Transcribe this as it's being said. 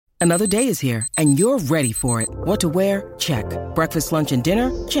Another day is here, and you're ready for it. What to wear? Check. Breakfast, lunch, and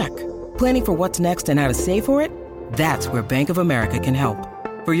dinner? Check. Planning for what's next and how to save for it? That's where Bank of America can help.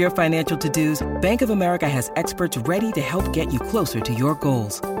 For your financial to-dos, Bank of America has experts ready to help get you closer to your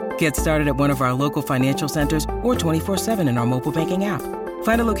goals. Get started at one of our local financial centers or 24/7 in our mobile banking app.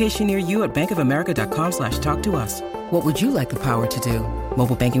 Find a location near you at bankofamerica.com/talktous. What would you like the power to do?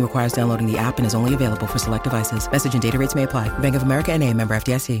 Mobile banking requires downloading the app and is only available for select devices. Message and data rates may apply. Bank of America N.A., member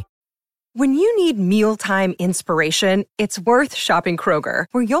FDIC. When you need mealtime inspiration, it's worth shopping Kroger,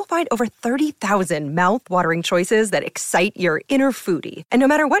 where you'll find over 30,000 mouth-watering choices that excite your inner foodie. And no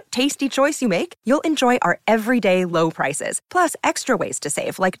matter what tasty choice you make, you'll enjoy our everyday low prices, plus extra ways to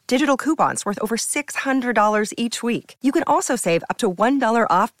save, like digital coupons worth over $600 each week. You can also save up to $1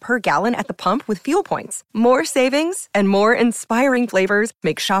 off per gallon at the pump with fuel points. More savings and more inspiring flavors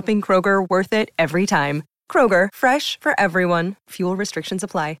make shopping Kroger worth it every time. Kroger, fresh for everyone. Fuel restrictions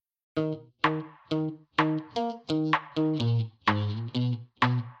apply.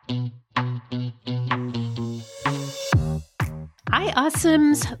 Hi,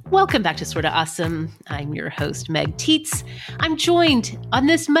 Awesomes. Welcome back to Sorta Awesome. I'm your host, Meg Tietz. I'm joined on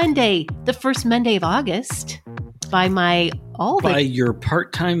this Monday, the first Monday of August, by your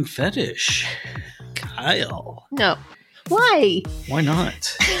part-time fetish, Kyle. No. Why? Why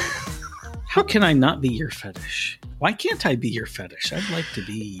not? How can I not be your fetish? Why can't I be your fetish? I'd like to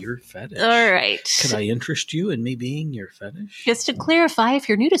be your fetish. All right. Could I interest you in me being your fetish? Just to clarify, if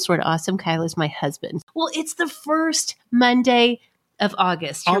you're new to Sorta Awesome, Kyle is my husband. Well, it's the first Monday of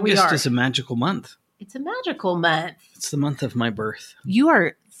August. Here we are. August is a magical month. It's a magical month. It's the month of my birth. You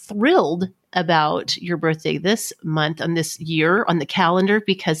are thrilled about your birthday this month, on this year, on the calendar,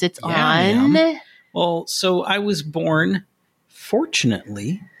 because it's on... Well, so I was born,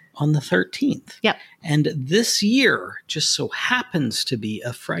 fortunately, on the 13th. Yep. And this year just so happens to be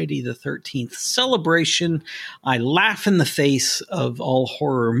a Friday the 13th celebration. I laugh in the face of all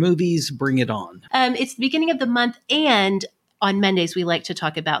horror movies. Bring it on. It's the beginning of the month, and on Mondays, we like to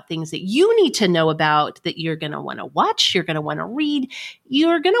talk about things that you need to know about, that you're going to want to watch, you're going to want to read,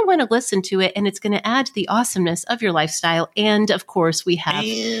 you're going to want to listen to it, and it's going to add to the awesomeness of your lifestyle. And of course, we have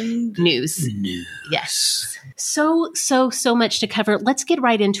news. Yes. So much to cover. Let's get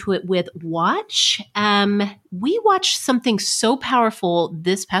right into it with Watch. We watched something so powerful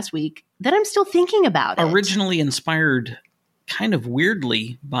this past week that I'm still thinking about it. Originally inspired kind of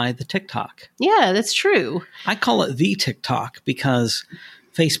weirdly by the TikTok. Yeah, that's true. I call it the TikTok because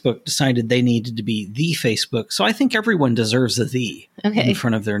Facebook decided they needed to be the Facebook. So I think everyone deserves a "the" in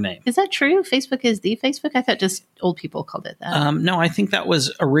front of their name. Is that true? Facebook is the Facebook? I thought just old people called it that. No, I think that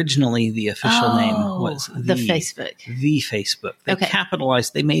was originally the official name was the Facebook. The Facebook. They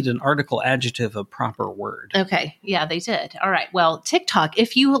capitalized. They made an article adjective a proper word. Okay. Yeah, they did. All right. Well, TikTok,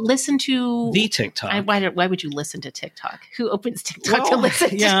 if you listen to... The TikTok. Why would you listen to TikTok? Who opens TikTok to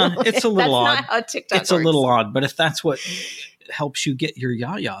listen to? Yeah, it's a little odd. That's not how TikTok works. A little odd, but if that's what helps you get your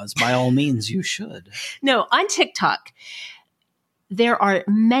yayas, by all means, you should. No, on TikTok, there are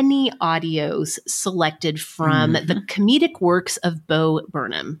many audios selected from the comedic works of Bo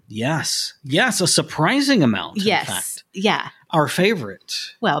Burnham. Yes, a surprising amount, in fact. Yeah. Our favorite.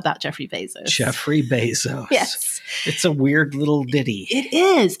 Well, about Jeffrey Bezos. Jeffrey Bezos. Yes. It's a weird little ditty. It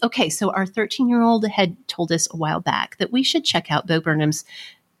is. Okay, so our 13-year-old had told us a while back that we should check out Bo Burnham's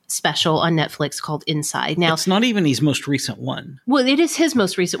special on Netflix called Inside. Now, it's not even his most recent one. Well, it is his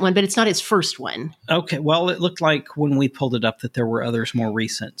most recent one, but it's not his first one. Okay. Well, it looked like when we pulled it up that there were others more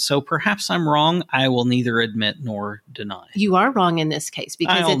recent. So perhaps I'm wrong. I will neither admit nor deny. You are wrong in this case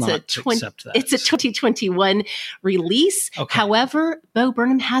because it's a 2021 release. Okay. However, Bo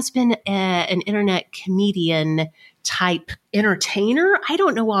Burnham has been an internet comedian type entertainer. I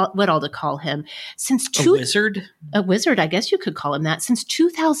don't know what all to call him. A wizard? A wizard, I guess you could call him that. Since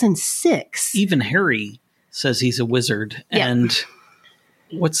 2006. Even Harry says he's a wizard. Yeah. And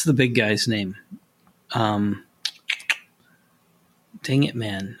what's the big guy's name? Dang it,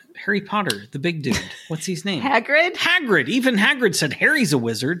 man. Harry Potter, the big dude. What's his name? Hagrid. Even Hagrid said Harry's a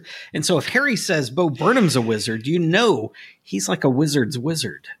wizard. And so if Harry says Bo Burnham's a wizard, you know he's like a wizard's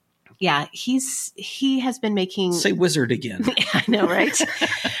wizard. Yeah, he has been making... Say wizard again. I know, right?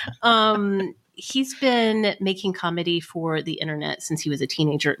 He's been making comedy for the internet since he was a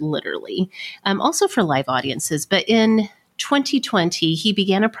teenager, literally. Also for live audiences. But in 2020, he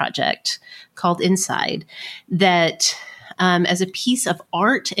began a project called Inside that, as a piece of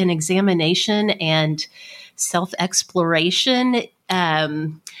art and examination and self-exploration,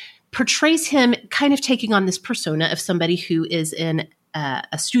 portrays him kind of taking on this persona of somebody who is in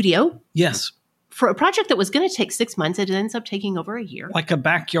a studio. Yes. for a project that was going to take 6 months, it ends up taking over a year. Like a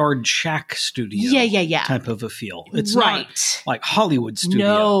backyard shack studio Yeah. type of a feel. It's Right. not like Hollywood studio,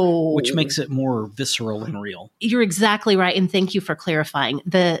 No. which makes it more visceral and real. You're exactly right. And thank you for clarifying.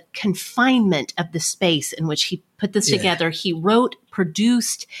 The confinement of the space in which he put this together, he wrote,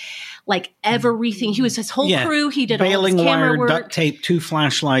 produced, like everything. He was his whole crew. He did Baling all his camera wire, work. duct tape, 2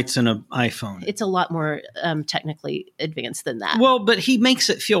 flashlights, and an iPhone. It's a lot more technically advanced than that. Well, but he makes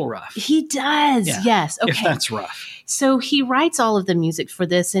it feel rough. He does. Yeah, Yes. Okay. If that's rough. So he writes all of the music for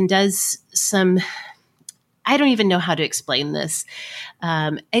this and does some, I don't even know how to explain this.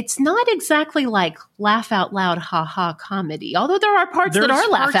 It's not exactly like laugh out loud, ha ha comedy, although there are parts that are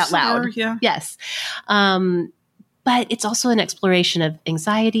laugh out loud. Yes. But it's also an exploration of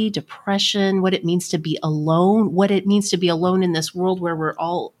anxiety, depression, what it means to be alone, what it means to be alone in this world where we're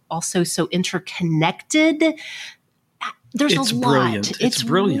all also so interconnected. There's It's a lot. brilliant. It's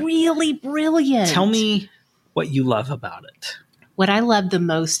brilliant. Really brilliant. Tell me what you love about it. What I love the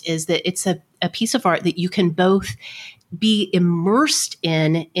most is that it's a piece of art that you can both be immersed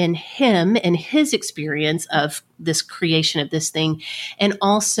in him and his experience of this creation of this thing, and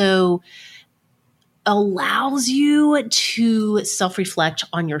also allows you to self-reflect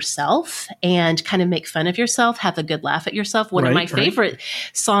on yourself and kind of make fun of yourself, have a good laugh at yourself. One of my favorite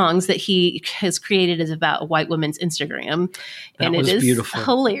songs that he has created is about a white woman's Instagram. And it is beautiful.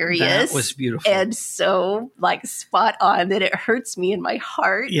 Hilarious. That was beautiful. And so like spot on that it hurts me in my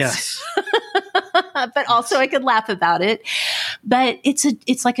heart. Yes. But also I could laugh about it. But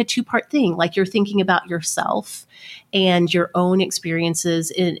it's like a 2-part thing. Like you're thinking about yourself and your own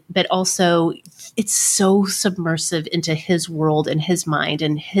experiences, but also it's so submersive into his world and his mind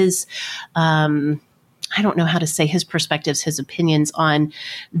and his, I don't know how to say, his perspectives, his opinions on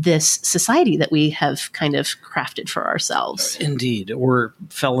this society that we have kind of crafted for ourselves. Indeed. Or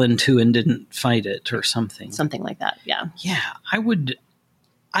fell into and didn't fight it or something. Something like that. Yeah. Yeah.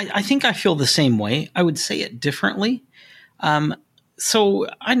 I think I feel the same way. I would say it differently. So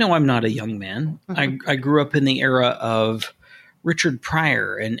I know I'm not a young man. Mm-hmm. I grew up in the era of Richard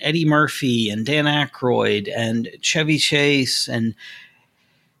Pryor and Eddie Murphy and Dan Aykroyd and Chevy Chase. And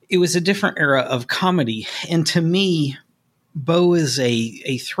it was a different era of comedy. And to me, Bo is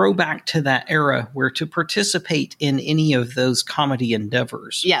a throwback to that era where to participate in any of those comedy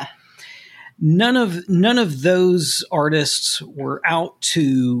endeavors. Yeah. None of those artists were out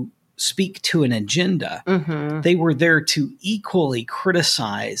to speak to an agenda. Mm-hmm. They were there to equally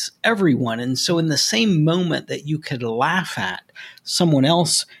criticize everyone. And so in the same moment that you could laugh at someone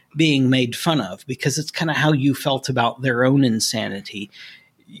else being made fun of, because it's kind of how you felt about their own insanity,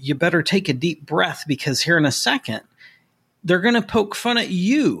 you better take a deep breath, because here in a second, they're going to poke fun at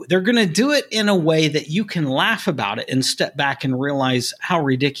you. They're going to do it in a way that you can laugh about it and step back and realize how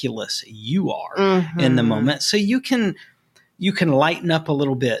ridiculous you are in the moment. So you can lighten up a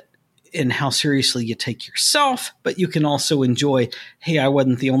little bit in how seriously you take yourself, but you can also enjoy, hey, I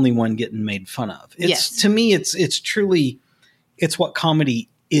wasn't the only one getting made fun of. To me, it's truly, it's what comedy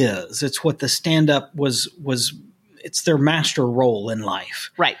is. It's what the stand-up was. It's their master role in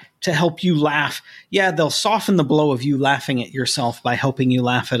life. Right. To help you laugh. Yeah, they'll soften the blow of you laughing at yourself by helping you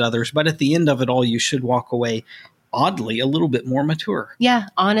laugh at others. But at the end of it all, you should walk away, oddly, a little bit more mature. Yeah,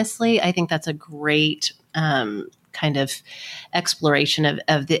 honestly, I think that's a great kind of exploration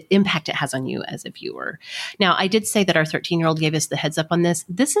of the impact it has on you as a viewer. Now, I did say that our 13-year-old gave us the heads up on this.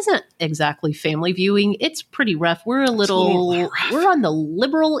 This isn't exactly family viewing. It's pretty rough. We're we're on the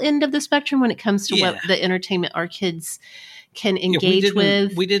liberal end of the spectrum when it comes to what the entertainment our kids can engage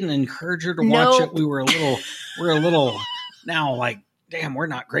with. We didn't encourage her to watch it. We're a little now like, damn, we're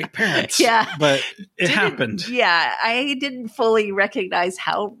not great parents. Yeah. But it happened. Yeah. I didn't fully recognize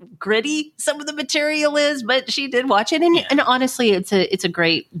how gritty some of the material is, but she did watch it. And honestly, it's a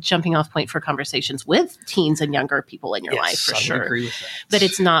great jumping off point for conversations with teens and younger people in your life, for sure. I would agree with that. But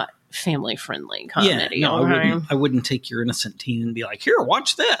it's not family friendly comedy. Yeah, no, I wouldn't take your innocent teen and be like, here,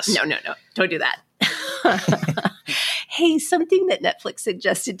 watch this. No. Don't do that. Hey, something that Netflix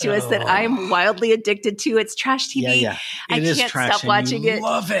suggested to us that I'm wildly addicted to. It's trash TV. Yeah. I can't stop watching it.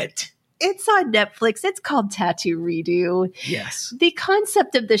 Love it. It's on Netflix. It's called Tattoo Redo. Yes. The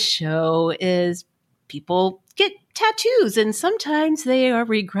concept of the show is people get tattoos, and sometimes they are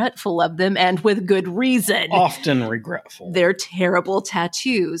regretful of them, and with good reason. Often regretful. They're terrible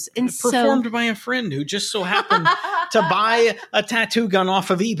tattoos. And performed by a friend who just so happened to buy a tattoo gun off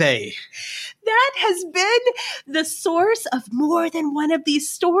of eBay. That has been the source of more than one of these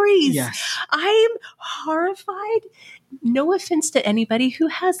stories. Yes. I'm horrified no offense to anybody who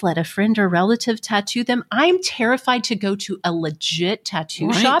has let a friend or relative tattoo them. I'm terrified to go to a legit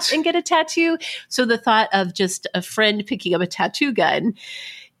tattoo shop and get a tattoo. So the thought of just a friend picking up a tattoo gun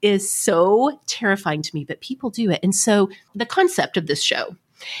is so terrifying to me, but people do it. And so the concept of this show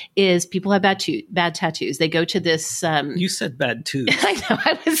is people have bad tattoos. They go to this. You said bad too.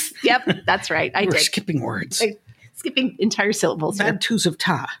 I know. Yep, that's right. I We're did. skipping words. Skipping entire syllables. Bad twos of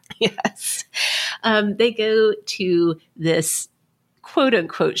ta. Yes. They go to this quote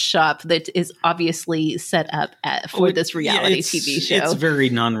unquote shop that is obviously set up for this reality TV show. It's very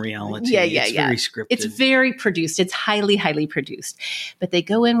non-reality. It's very scripted. It's very produced. It's highly, highly produced. But they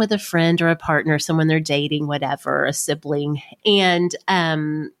go in with a friend or a partner, someone they're dating, whatever, a sibling, and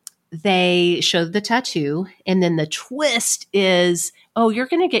they show the tattoo. And then the twist is, oh, you're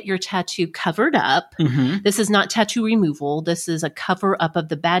going to get your tattoo covered up. Mm-hmm. This is not tattoo removal. This is a cover up of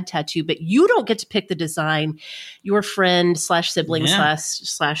the bad tattoo, but you don't get to pick the design. Your friend / sibling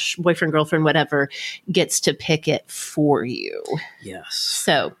 / boyfriend, girlfriend, whatever, gets to pick it for you. Yes.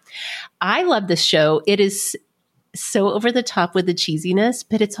 So I love this show. It is so over the top with the cheesiness,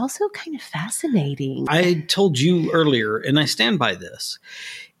 but it's also kind of fascinating. I told you earlier, and I stand by this,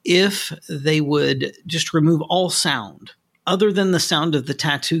 if they would just remove all sound other than the sound of the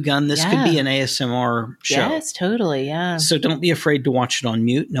tattoo gun, this could be an ASMR show. Yes, totally. Yeah. So don't be afraid to watch it on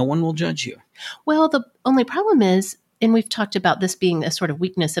mute. No one will judge you. Well, the only problem is, and we've talked about this being a sort of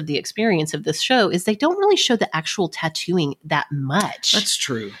weakness of the experience of this show, is they don't really show the actual tattooing that much. That's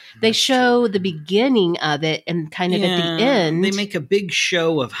true. They show the beginning of it and kind of at the end. They make a big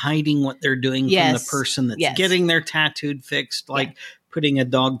show of hiding what they're doing from the person that's getting their tattooed fixed, like putting a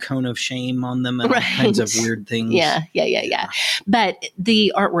dog cone of shame on them and all kinds of weird things. Yeah. But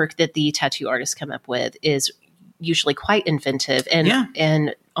the artwork that the tattoo artists come up with is usually quite inventive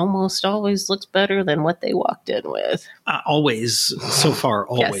and almost always looks better than what they walked in with. Always, so far,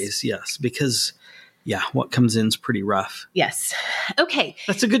 always, yes. Because, what comes in is pretty rough. Yes. Okay.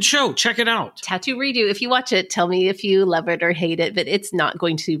 That's a good show. Check it out. Tattoo Redo. If you watch it, tell me if you love it or hate it, but it's not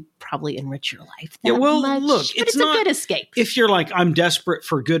going to probably enrich your life that much. Look, it's not a good escape. If you're like, I'm desperate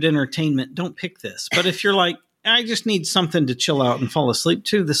for good entertainment, don't pick this. But if you're like, I just need something to chill out and fall asleep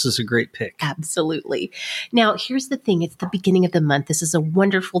to, this is a great pick. Absolutely. Now, here's the thing. It's the beginning of the month. This is a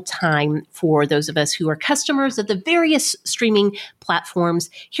wonderful time for those of us who are customers of the various streaming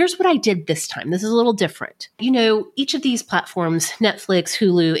platforms. Here's what I did this time. This is a little different. You know, each of these platforms, Netflix,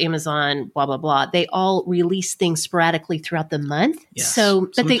 Hulu, Amazon, blah, blah, blah, they all release things sporadically throughout the month. Yes. So,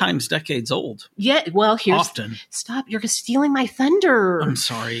 sometimes decades old. Yeah. Well, often. Stop. You're stealing my thunder. I'm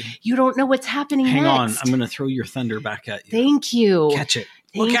sorry. You don't know what's happening next. Hang on. I'm going to throw your thunder back at you. Thank you. Catch it.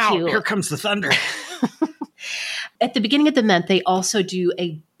 Look out. Here comes the thunder. At the beginning of the month, they also do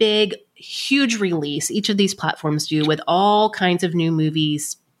a big, huge release. Each of these platforms do with all kinds of new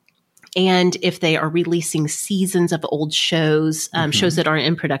movies. And if they are releasing seasons of old shows, shows that aren't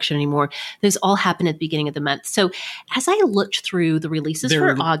in production anymore, those all happen at the beginning of the month. So as I looked through the releases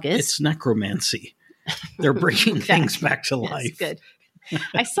for August. It's necromancy. They're bringing things back to life. Good.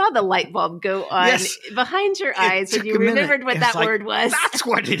 I saw the light bulb go on behind your eyes when you remembered what that word was. That's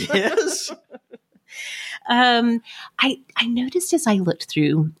what it is. I noticed as I looked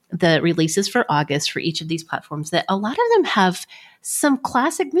through the releases for August for each of these platforms that a lot of them have some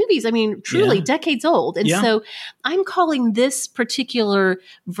classic movies. I mean, truly decades old. And so I'm calling this particular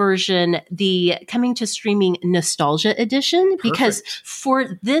version the Coming to Streaming Nostalgia Edition because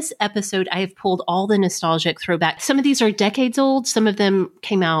for this episode, I have pulled all the nostalgic throwback. Some of these are decades old. Some of them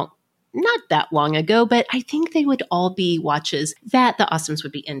came out not that long ago, but I think they would all be watches that the Awesomes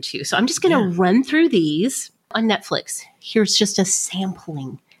would be into. So I'm just going to run through these on Netflix. Here's just a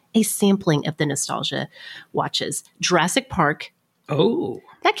sampling of the nostalgia watches. Jurassic Park. Oh.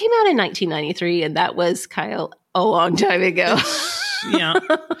 That came out in 1993, and that was, Kyle, a long time ago.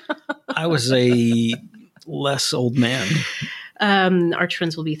 I was a less old man. Our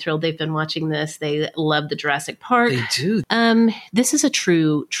friends will be thrilled. They've been watching this. They love the Jurassic Park. They do. This is a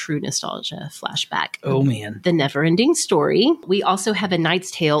true nostalgia flashback. Oh, man. The Never-Ending Story. We also have A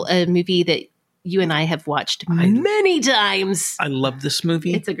Knight's Tale, a movie that you and I have watched many times. I love this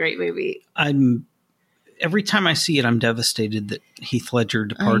movie. It's a great movie. Every time I see it, I'm devastated that Heath Ledger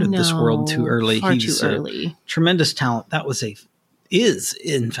departed this world too early. He's a tremendous talent. That was is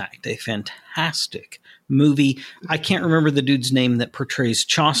in fact a fantastic movie. I can't remember the dude's name that portrays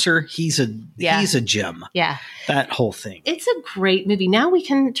Chaucer. He's a gem. Yeah. That whole thing. It's a great movie. Now we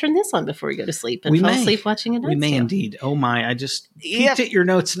can turn this on before we go to sleep and fall asleep watching A Knight's We may Tale. indeed. Oh my, I just peeked at your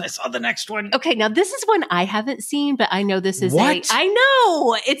notes and I saw the next one. Okay, now this is one I haven't seen, but I know this is What? I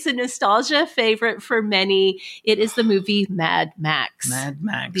know! It's a nostalgia favorite for many. It is the movie Mad Max. Mad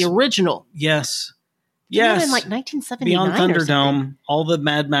Max. The original. Yes. Came out Yes. in like 1979 Beyond or something. Thunderdome, all the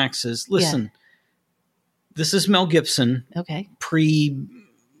Mad Maxes. Listen, this is Mel Gibson, Okay.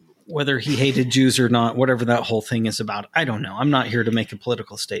 whether he hated Jews or not, whatever that whole thing is about. I don't know. I'm not here to make a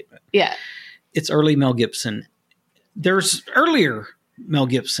political statement. Yeah. It's early Mel Gibson. There's earlier Mel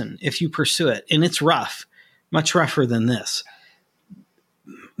Gibson, if you pursue it, and it's rough, much rougher than this.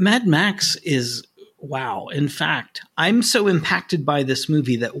 Mad Max is wow. In fact, I'm so impacted by this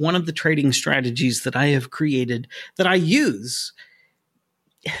movie that one of the trading strategies that I have created that I use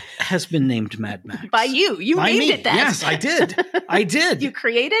has been named Mad Max. By you. You By named me. it that. Yes, I did. I did. You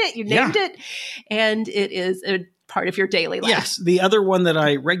created it, you named it, and it is a part of your daily life. Yes. The other one that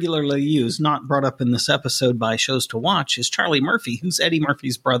I regularly use, not brought up in this episode by Shows to Watch, is Charlie Murphy, who's Eddie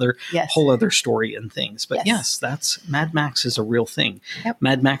Murphy's brother. Yes. Whole other story and things. But Yes. that's Mad Max is a real thing. Yep.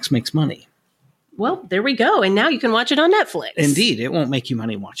 Mad Max makes money. Well, there we go. And now you can watch it on Netflix. Indeed. It won't make you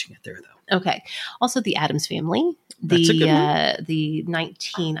money watching it there, though. Okay. Also, The Addams Family. That's a good one. The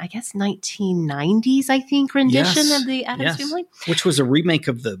 1990s, I think, rendition Yes. of The Addams Family. Which was a remake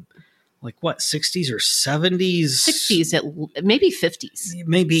of the, 60s or 70s? 60s, maybe 50s.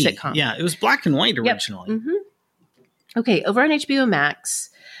 Maybe. Sitcom. Yeah, it was black and white Yep. originally. Mhm. Okay, over on HBO Max,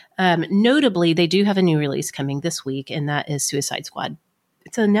 notably, they do have a new release coming this week, and that is Suicide Squad.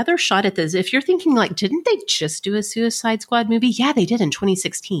 It's another shot at this. If you're thinking didn't they just do a Suicide Squad movie? Yeah, they did in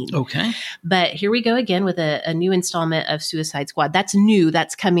 2016. Okay. But here we go again with a new installment of Suicide Squad. That's new.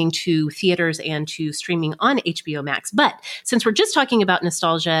 That's coming to theaters and to streaming on HBO Max. But since we're just talking about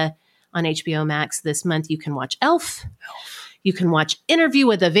nostalgia on HBO Max this month, you can watch Elf. You can watch Interview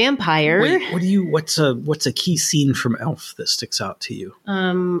with a Vampire. Wait, what's a key scene from Elf that sticks out to you?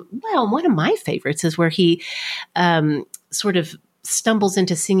 Well, one of my favorites is where he sort of stumbles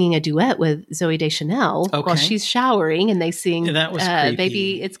into singing a duet with Zooey Deschanel while she's showering, and they sing, Yeah, that was creepy.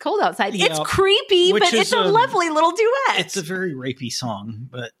 Baby, It's Cold Outside. Yep. It's creepy, Which but is it's a lovely little duet. It's a very rapey song,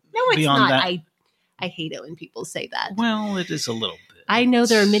 but no, it's beyond not. that, I hate it when people say that. well, it is a little bit. I know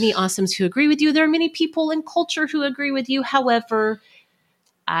there are many awesomes who agree with you. There are many people in culture who agree with you. However,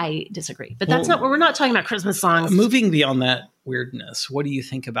 I disagree. But that's we're not talking about Christmas songs. Moving beyond that weirdness, what do you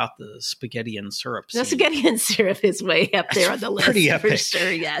think about the spaghetti and syrup scene? The spaghetti and syrup is way up there on the list. Pretty for epic.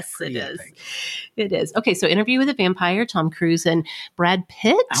 sure. Yes, Pretty it is. epic. It is. Okay, so Interview with a Vampire, Tom Cruise and Brad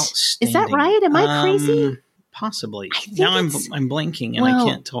Pitt. Outstanding. Is that right? Am I crazy? Possibly. I think Now I'm it's- blanking and well- I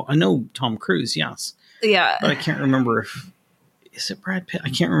can't tell. I know Tom Cruise, yes, Yeah. but I can't remember if is it Brad Pitt. I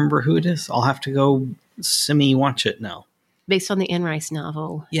can't remember who it is. I'll have to go watch it now. Based on the Anne Rice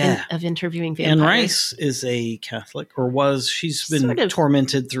novel of interviewing vampires. Anne Rice is a Catholic, or was. She's been Sort of.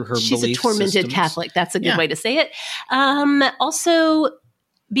 tormented through her She's a belief tormented systems. Catholic. That's a good Yeah. way to say it. Also,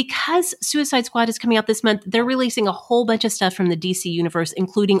 because Suicide Squad is coming out this month, they're releasing a whole bunch of stuff from the DC universe,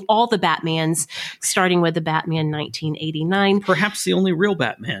 including all the Batmans, starting with the Batman 1989. Perhaps the only real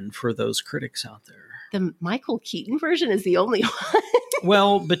Batman for those critics out there. The Michael Keaton version is the only one.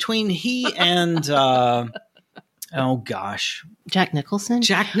 Well, between he and oh gosh, Jack Nicholson?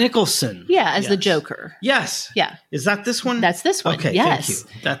 Jack Nicholson. Yeah, as the Yes. Joker. Yes. Yeah. Is that this one? That's this one. Okay, Yes.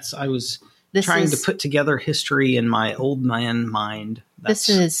 thank you. I was This trying is- to put together history in my old man mind. This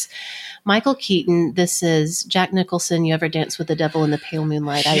is Michael Keaton. This is Jack Nicholson. You ever dance with the devil in the pale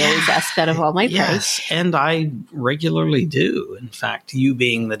moonlight? I always ask that of all my yes, friends. and I regularly do. In fact, you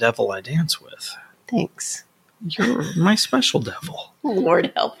being the devil I dance with. Thanks. You're my special devil.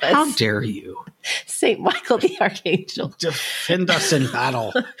 Lord help us. How dare you Saint Michael the Archangel. defend us in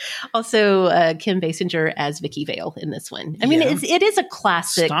battle? Also, Kim Basinger as Vicky Vale in this one. I mean, Yeah. it is a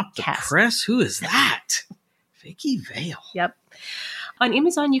classic Stop the cast. press. Who is that? Vicky Vale. Yep. On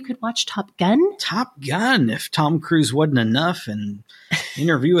Amazon, you could watch Top Gun. Top Gun. If Tom Cruise wasn't enough and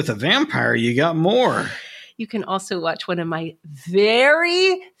Interview with a Vampire, you got more. You can also watch one of my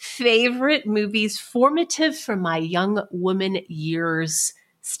very favorite movies, formative from my young woman years,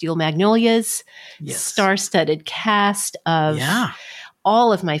 Steel Magnolias. Yes. Star-studded cast of Yeah.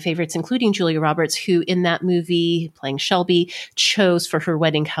 all of my favorites, including Julia Roberts, who in that movie, playing Shelby, chose for her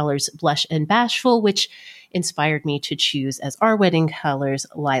wedding colors Blush and Bashful, which inspired me to choose as our wedding colors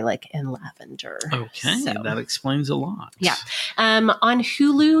lilac and lavender. Okay. So, That explains a lot. yeah. On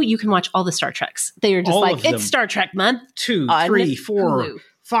Hulu, you can watch all the Star Treks. They are just All like, of them. it's Star Trek month. 2, On 3, 4, Hulu.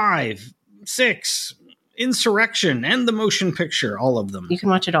 5, 6. Insurrection, and the motion picture, all of them. You can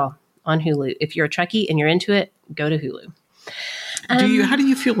watch it all on Hulu. If you're a Trekkie and you're into it, go to Hulu. How do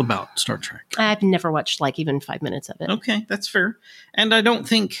you feel about Star Trek? I've never watched like even 5 minutes of it. Okay, that's fair. And I don't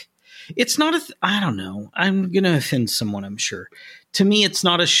think it's not I don't know. I'm going to offend someone, I'm sure. To me, it's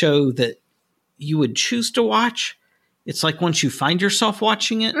not a show that you would choose to watch. It's like once you find yourself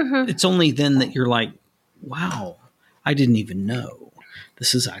watching it, it's only then that you're like, wow, I didn't even know.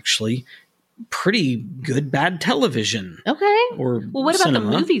 This is actually pretty good, bad television. Okay. Or well, what cinema.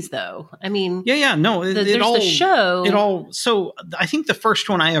 about the movies, though? I mean, no. there's the show. It all. So I think the first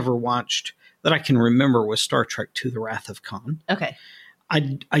one I ever watched that I can remember was Star Trek II: The Wrath of Khan. Okay.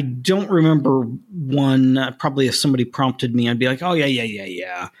 I don't remember one. Probably if somebody prompted me, I'd be like, oh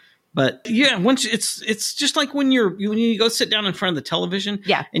yeah. But yeah, once it's just like when you go sit down in front of the television,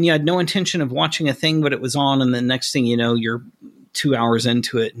 and you had no intention of watching a thing, but it was on, and the next thing you know, you're 2 hours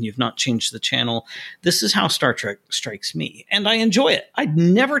into it and you've not changed the channel. This is how Star Trek strikes me, and I enjoy it. I'd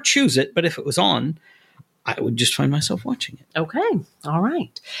never choose it, but if it was on, I would just find myself watching it. Okay, all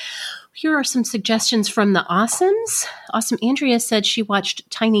right. Here are some suggestions from the Awesomes. Awesome Andrea said she watched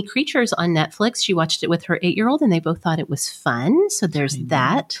Tiny Creatures on Netflix. She watched it with her 8-year-old, and they both thought it was fun. So there's Tiny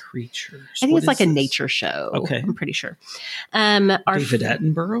that. Creatures. I think What it's like is a this? nature show. Okay. I'm pretty sure. David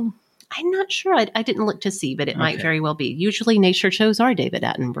Attenborough? I'm not sure. I didn't look to see, but it might Okay. very well be. Usually nature shows are David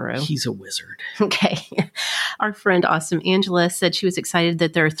Attenborough. He's a wizard. Okay. Our friend Awesome Angela said she was excited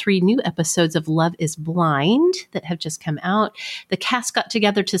that there are 3 new episodes of Love is Blind that have just come out. The cast got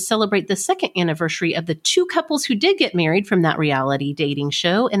together to celebrate the 2nd anniversary of the 2 couples who did get married from that reality dating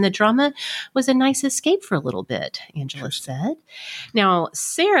show, and the drama was a nice escape for a little bit, Angela said. Now,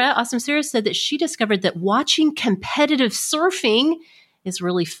 Awesome Sarah said that she discovered that watching competitive surfing is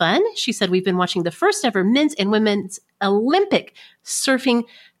really fun. She said, we've been watching the first ever men's and women's Olympic surfing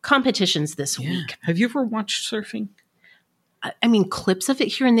competitions this week. Have you ever watched surfing? I mean, clips of it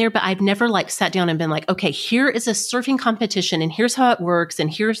here and there, but I've never like sat down and been like, okay, here is a surfing competition and here's how it works and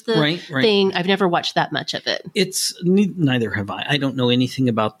here's the thing. I've never watched that much of it. Neither have I. I don't know anything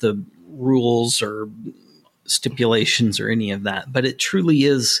about the rules or stipulations or any of that, but it truly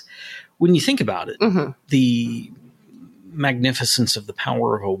is, when you think about it, the magnificence of the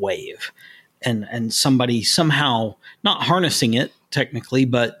power of a wave and somebody somehow not harnessing it technically,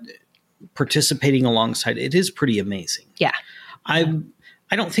 but participating alongside it is pretty amazing. Yeah. I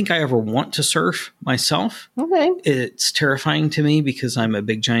don't think I ever want to surf myself. Okay. It's terrifying to me because I'm a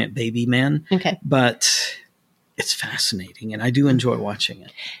big giant baby man. Okay. But it's fascinating and I do enjoy watching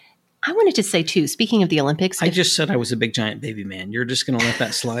it. I wanted to say too, speaking of the Olympics. I just said I was a big giant baby man. You're just going to let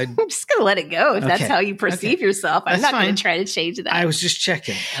that slide? I'm just going to let it go if that's how you perceive yourself. I'm not going to try to change that. I was just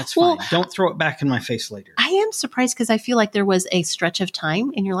checking. That's fine. Don't throw it back in my face later. I am surprised because I feel like there was a stretch of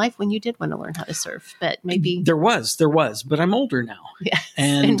time in your life when you did want to learn how to surf, but maybe there was, but I'm older now. Yes,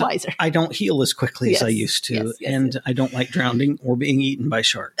 and wiser. I don't heal as quickly as I used to, and I don't like drowning or being eaten by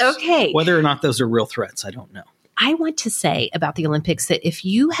sharks. Okay. Whether or not those are real threats, I don't know. I want to say about the Olympics that if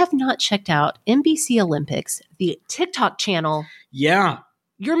you have not checked out NBC Olympics, the TikTok channel,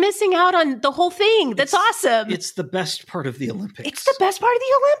 you're missing out on the whole thing. That's awesome. It's the best part of the Olympics. It's the best part of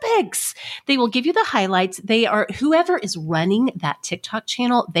the Olympics. They will give you the highlights. Whoever is running that TikTok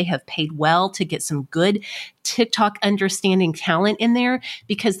channel, they have paid well to get some good TikTok understanding talent in there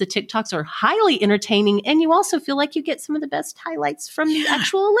because the TikToks are highly entertaining and you also feel like you get some of the best highlights from the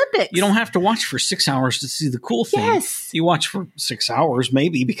actual Olympics. You don't have to watch for 6 hours to see the cool thing. Yes. You watch for 6 hours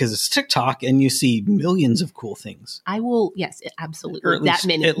maybe because it's TikTok and you see millions of cool things. I will, yes, absolutely. Or at least, that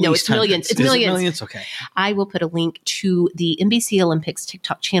many. No, it's millions. It's millions. Millions? Okay. I will put a link to the NBC Olympics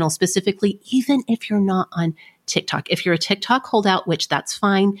TikTok channel specifically, even if you're not on TikTok. If you're a TikTok holdout, which that's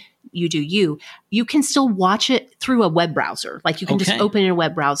fine, you do you can still watch it through a web browser. Like you can just open a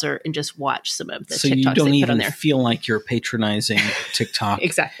web browser and just watch some of the TikToks you don't they put on even there. feel like you're patronizing TikTok.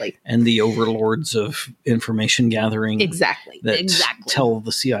 Exactly. And the overlords of information gathering. Exactly. That tell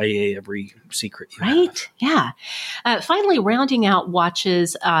the CIA every secret you have. Yeah. Finally, rounding out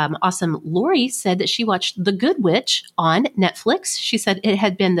watches, awesome Lori said that she watched The Good Witch on Netflix. She said it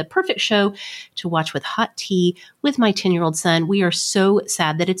had been the perfect show to watch with hot tea with my 10-year-old son. We are so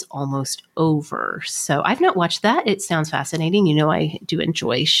sad that it's almost over. So I've not watched that. It sounds fascinating. You know, I do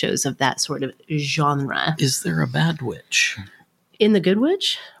enjoy shows of that sort of genre. Is there a bad witch? In The Good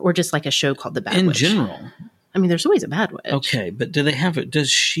Witch? Or just like a show called The Bad Witch? In general. I mean, there's always a bad witch. Okay, but do they have it?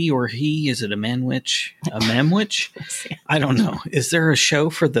 Does she or he, is it a man witch? A man witch? I don't know. Is there a show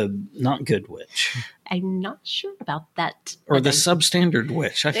for the not good witch? I'm not sure about that. Or the substandard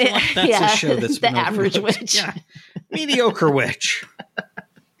witch. I feel like that's a show that's the been average overlooked. witch. Yeah. Mediocre witch.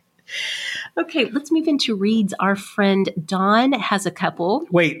 Okay, let's move into reads. Our friend Dawn has a couple.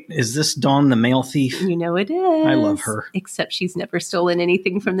 Wait, is this Dawn the mail thief? You know it is. I love her. Except she's never stolen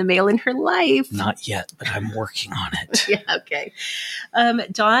anything from the mail in her life. Not yet, but I'm working on it. Yeah, okay.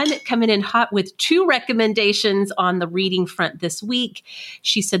 Dawn coming in hot with 2 recommendations on the reading front this week.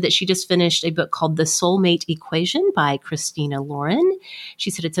 She said that she just finished a book called The Soulmate Equation by Christina Lauren. She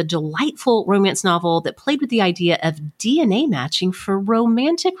said it's a delightful romance novel that played with the idea of DNA matching for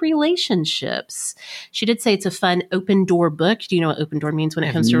romantic relationships. She did say it's a fun open door book. Do you know what open door means when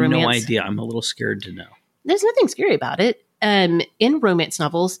it comes to romance? I have no idea. I'm a little scared to know. There's nothing scary about it. In romance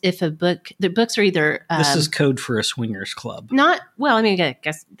novels, if the books are either this is code for a swingers club. I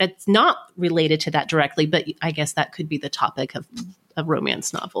guess that's not related to that directly, but I guess that could be the topic of a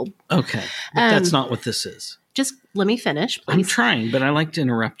romance novel. Okay, but that's not what this is. Just let me finish, please. I'm trying, but I like to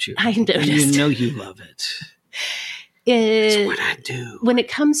interrupt you. I noticed. You know you love it. It's what I do. When it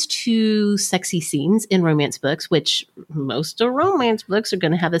comes to sexy scenes in romance books, which most of romance books are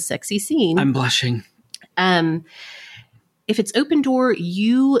going to have a sexy scene. I'm blushing. If it's open door,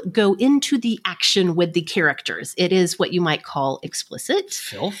 you go into the action with the characters. It is what you might call explicit.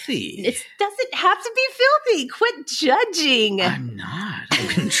 Filthy. It doesn't have to be filthy. Quit judging. I'm not.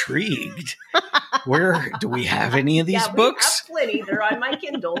 I'm intrigued. Where do we have any of these books? We have plenty. They're on my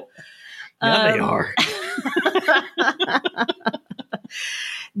Kindle. Yeah, they are.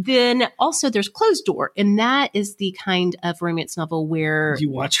 Then also there's Closed Door, and that is the kind of romance novel where you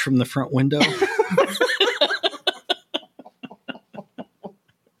watch from the front window.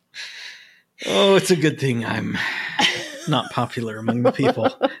 Oh, it's a good thing I'm not popular among the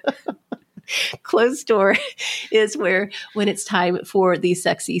people. Closed Door is where when it's time for the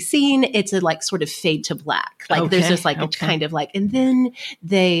sexy scene, it's a like sort of fade to black. Like there's just like a kind of like, and then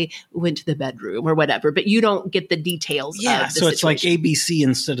they went to the bedroom or whatever, but you don't get the details of the so it's situation. like ABC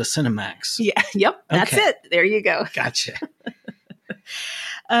instead of Cinemax. Yeah, yep, that's it. There you go. Gotcha.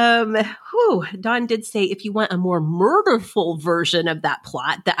 Dawn did say if you want a more murderful version of that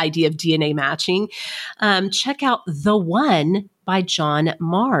plot, the idea of DNA matching, check out The One by John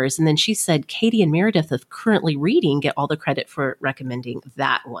Mars. And then she said Katie and Meredith of Currently Reading get all the credit for recommending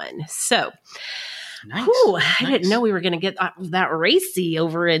that one. So nice. I didn't know we were going to get that racy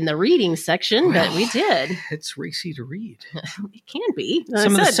over in the reading section, but we did. It's racy to read. It can be.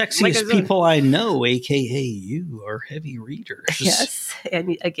 Some of the sexiest people I know, aka you, are heavy readers. Yes.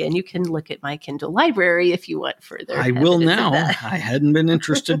 And again, you can look at my Kindle library if you want further. I will now. I hadn't been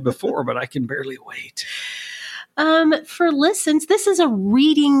interested before, but I can barely wait. For listens, this is a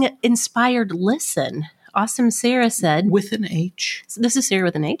reading inspired listen. Awesome Sarah said. With an H. This is Sarah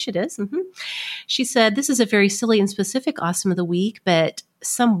with an H, it is. Mm-hmm. She said, this is a very silly and specific awesome of the week, but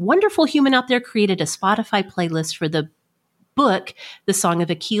some wonderful human out there created a Spotify playlist for the book, The Song of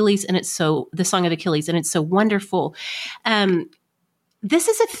Achilles, and it's so wonderful. This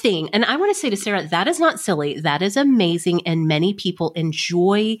is a thing, and I want to say to Sarah, that is not silly. That is amazing, and many people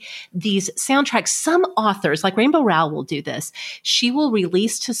enjoy these soundtracks. Some authors, like Rainbow Rowell, will do this. She will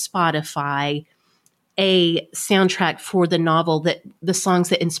release to Spotify a soundtrack for the novel that the songs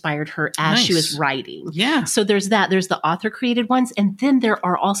that inspired her as she was writing. Yeah. So there's that. There's the author created ones. And then there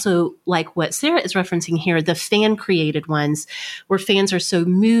are also, like what Sarah is referencing here, the fan created ones where fans are so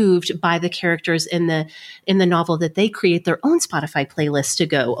moved by the characters in the novel that they create their own Spotify playlist to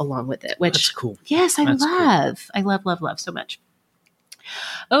go along with it, which that's cool. Yes, I love. Cool. I love so much.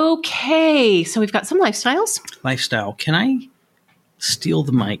 Okay. So we've got some lifestyles. Lifestyle. Can I steal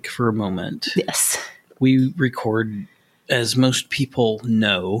the mic for a moment? Yes. We record, as most people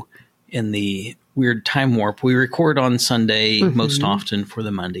know, in the weird time warp. We record on Sunday most often for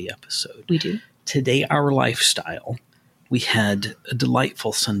the Monday episode. We do. Today, our lifestyle, we had a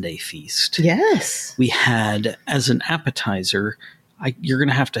delightful Sunday feast. Yes. We had, as an appetizer, you're going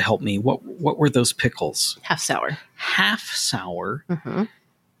to have to help me. What were those pickles? Half sour. Half sour. Mm-hmm.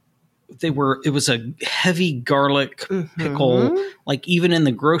 It was a heavy garlic pickle. Like even in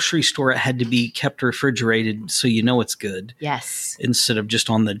the grocery store, it had to be kept refrigerated so you know it's good. Yes. Instead of just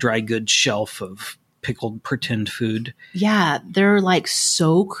on the dry goods shelf of pickled pretend food. Yeah. They're like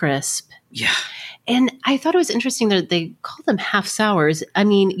so crisp. Yeah. And I thought it was interesting that they call them half sours. I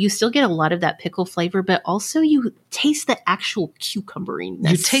mean, you still get a lot of that pickle flavor, but also you taste the actual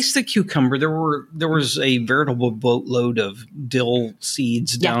cucumberiness. You taste the cucumber. There was a veritable boatload of dill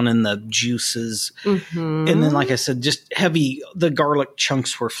seeds down in the juices. Mm-hmm. And then, like I said, just heavy, the garlic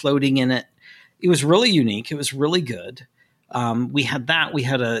chunks were floating in it. It was really unique. It was really good. We had that. We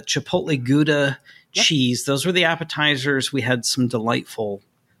had a Chipotle Gouda cheese. Those were the appetizers. We had some delightful,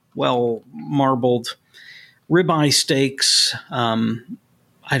 well marbled ribeye steaks.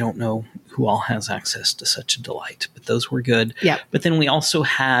 I I don't know who all has access to such a delight, but those were good. Yeah. But then we also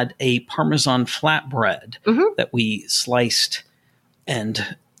had a Parmesan flatbread that we sliced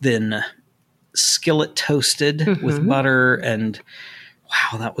and then skillet toasted with butter, and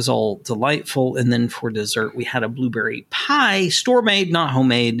wow, that was all delightful. And then for dessert, we had a blueberry pie, store-made, not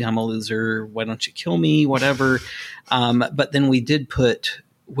homemade. I'm a loser. Why don't you kill me? Whatever. But then we did put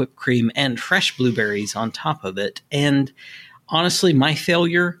whipped cream and fresh blueberries on top of it. And honestly, my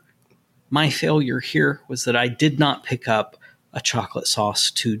failure here was that I did not pick up a chocolate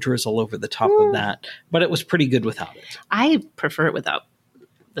sauce to drizzle over the top of that, but it was pretty good without it. I prefer it without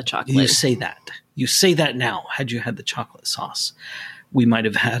the chocolate. You say that. You say that now. Had you had the chocolate sauce, we might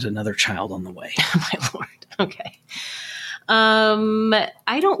have had another child on the way. My Lord. Okay.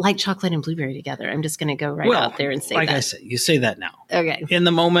 I don't like chocolate and blueberry together. I'm just going to go out there and say like that. I say, you say that now. Okay. In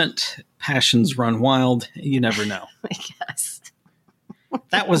the moment, passions run wild. You never know. I guess.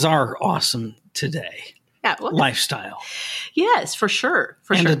 That was our awesome today. Yeah, well, lifestyle. Yes, for sure.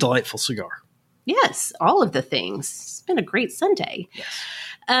 And a delightful cigar. Yes, all of the things. It's been a great Sunday. Yes.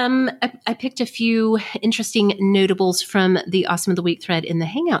 I picked a few interesting notables from the Awesome of the Week thread in the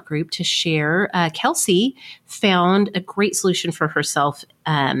Hangout group to share. Kelsey found a great solution for herself.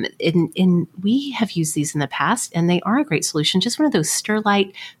 We have used these in the past, and they are a great solution. Just one of those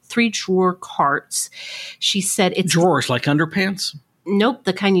Sterlite 3-drawer carts. She said it's drawers like underpants? Nope,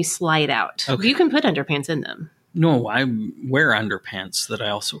 the kind you slide out. Okay. You can put underpants in them. No, I wear underpants that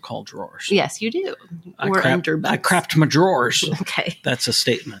I also call drawers. Yes, you do. I crapped my drawers. Okay. That's a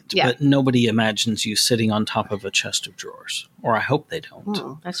statement. Yeah. But nobody imagines you sitting on top of a chest of drawers. Or I hope they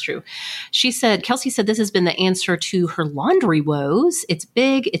don't. That's true. Kelsey said this has been the answer to her laundry woes. It's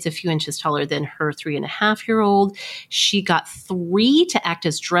big. It's a few inches taller than her 3.5-year-old. She got 3 to act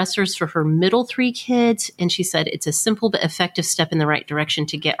as dressers for her middle 3 kids. And she said it's a simple but effective step in the right direction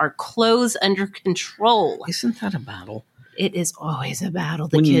to get our clothes under control. Isn't that a battle? It is always a battle,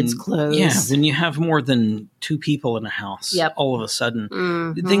 kids' clothes. Yeah, when you have more than 2 people in a house, all of a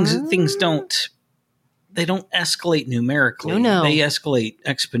sudden, things don't escalate numerically. No. They escalate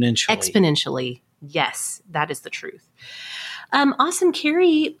exponentially. Exponentially. Yes, that is the truth. Awesome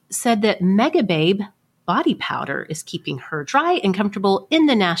Carrie said that Mega Babe body powder is keeping her dry and comfortable in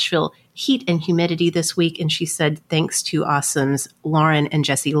the Nashville heat and humidity this week. And she said thanks to Awesome's Lauren and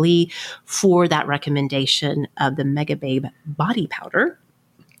Jessie Lee for that recommendation of the Mega Babe body powder.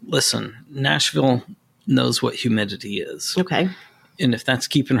 Listen, Nashville knows what humidity is. Okay. And if that's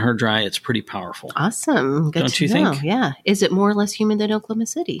keeping her dry, it's pretty powerful. Awesome. Good Don't you know. think? Yeah. Is it more or less humid than Oklahoma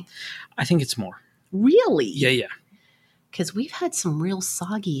City? I think it's more. Really? Yeah. Because we've had some real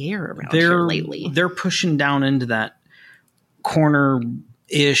soggy air around here lately. They're pushing down into that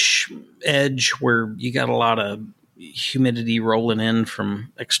corner-ish edge where you got a lot of humidity rolling in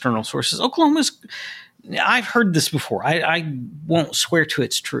from external sources. I've heard this before. I won't swear to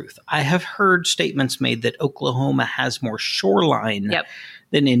its truth. I have heard statements made that Oklahoma has more shoreline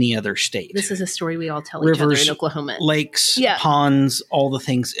than any other state. This is a story we all tell Rivers, each other in Oklahoma. Lakes, ponds, all the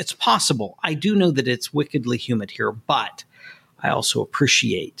things. It's possible. I do know that it's wickedly humid here, but I also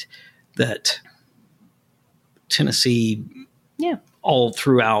appreciate that Tennessee, all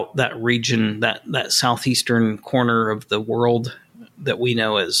throughout that region, that southeastern corner of the world that we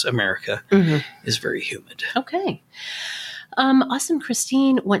know as America, is very humid. Okay. Awesome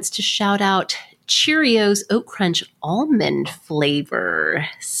Christine wants to shout out Cheerios Oat Crunch almond flavor.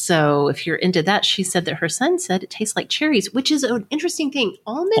 So if you're into that, she said that her son said it tastes like cherries, which is an interesting thing.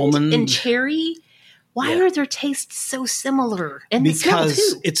 Almond and cherry, why are their tastes so similar? And the smell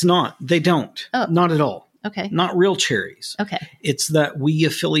too. It's not. They don't. Oh. Not at all. Okay. Not real cherries. Okay. It's that we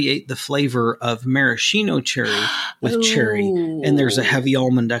affiliate the flavor of maraschino cherry with cherry, and there's a heavy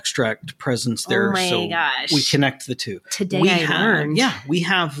almond extract presence there. Oh my gosh. We connect the two. Today I learned. Yeah. We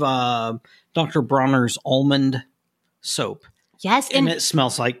have Dr. Bronner's almond soap. Yes. And it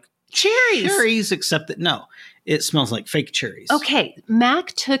smells like cherries. Cherries, except that it smells like fake cherries. Okay. Mac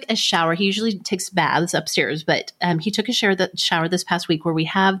took a shower. He usually takes baths upstairs, but he took a shower this past week where we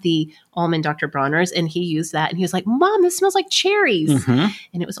have the almond Dr. Bronner's, and he used that. And he was like, Mom, this smells like cherries. And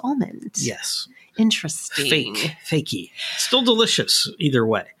it was almond. Yes. Interesting. Fakey. Still delicious either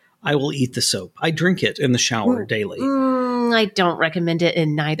way. I will eat the soap. I drink it in the shower daily. I don't recommend it,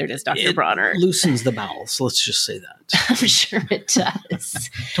 and neither does Dr. Bronner. It loosens the bowels. Let's just say that. I'm sure it does.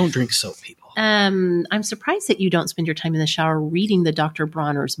 Don't drink soap, people. I'm surprised that you don't spend your time in the shower reading the Dr.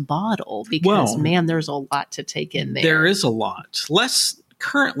 Bronner's bottle because, man, there's a lot to take in there. There is a lot. Less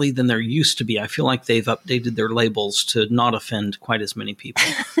currently than there used to be. I feel like they've updated their labels to not offend quite as many people.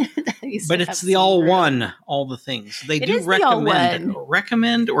 used But to it's have the some all room. one, all the things. They It do is the all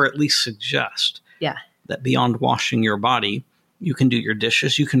recommend or at least suggest Yeah. that beyond washing your body, you can do your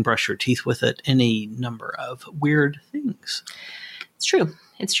dishes, you can brush your teeth with it, any number of weird things. It's true.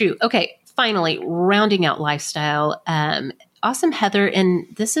 It's true. Okay. Finally, rounding out lifestyle. Awesome Heather, and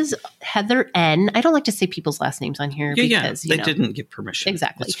this is Heather N. I don't like to say people's last names on here because they didn't give permission.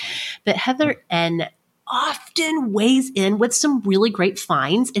 Exactly. That's fine. But Heather N. often weighs in with some really great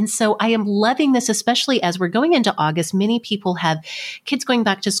finds. And so I am loving this, especially as we're going into August. Many people have kids going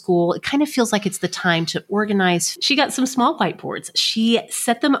back to school. It kind of feels like it's the time to organize. She got some small whiteboards. She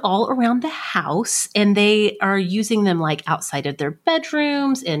set them all around the house, and they are using them like outside of their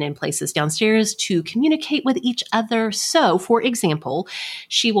bedrooms and in places downstairs to communicate with each other. So, for example,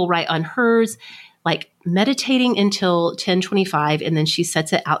 she will write on hers, like meditating until 10:25, and then she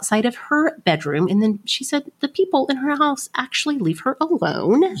sets it outside of her bedroom. And then she said the people in her house actually leave her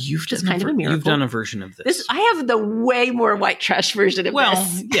alone. You've just kind of a miracle. You've done a version of this. I have the way more white trash version of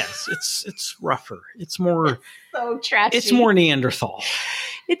this. Yes, it's rougher. It's more So trashy. It's more Neanderthal.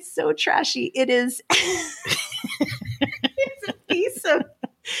 It's so trashy. It is. It's a piece of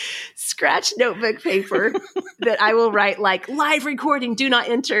scratch notebook paper that I will write like live recording, do not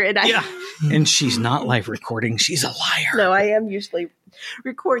enter. And And she's not live recording. She's a liar. No, I am usually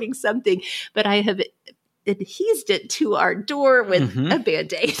recording something, but I have adhesed it to our door with a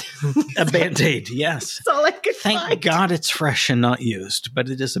Band-Aid. A Band-Aid, yes. That's all I could Thank find. God it's fresh and not used, but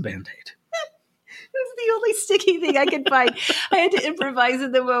it is a Band-Aid. It's the only sticky thing I could find. I had to improvise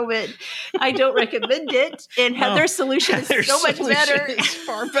in the moment. I don't recommend it. And Heather's solution is so much better. It's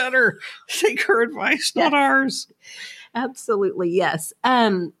far better. Take her advice, not ours. Absolutely, yes.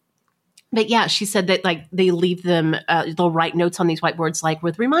 But yeah, she said that like they leave them, they'll write notes on these whiteboards, like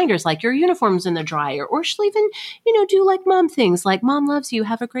with reminders, like your uniform's in the dryer, or she'll even, do like mom things like mom loves you,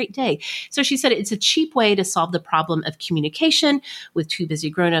 have a great day. So she said it's a cheap way to solve the problem of communication with two busy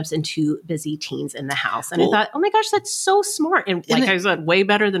grownups and two busy teens in the house. And I thought, oh my gosh, that's so smart. And like I said, way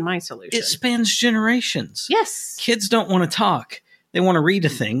better than my solution. It spans generations. Yes. Kids don't want to talk. They want to read a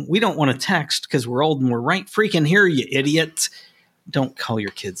thing. We don't want to text because we're old and we're right freaking here, you idiots. Don't call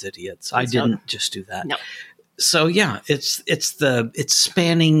your kids idiots. I didn't just do that. No. So yeah, it's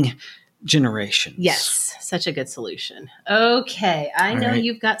spanning generations. Yes. Such a good solution. Okay. I know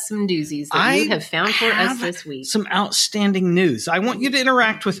you've got some doozies that you have found for us this week. Some outstanding news. I want you to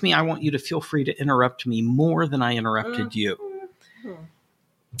interact with me. I want you to feel free to interrupt me more than I interrupted you.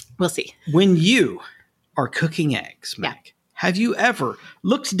 We'll see. When you are cooking eggs, Meg, have you ever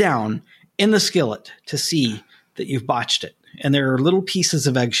looked down in the skillet to see that you've botched it? And there are little pieces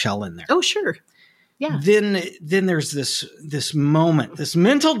of eggshell in there. Oh, sure. Yeah. Then there's this moment, this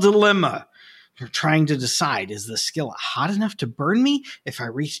mental dilemma. You're trying to decide, is the skillet hot enough to burn me if I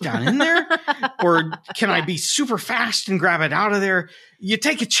reach down in there? Or can I be super fast and grab it out of there? You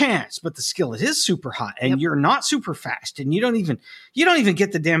take a chance, but the skillet is super hot and you're not super fast. And you don't even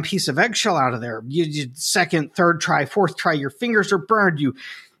get the damn piece of eggshell out of there. You second, third try, fourth try, your fingers are burned.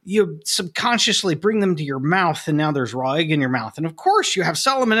 You subconsciously bring them to your mouth, and now there's raw egg in your mouth. And of course, you have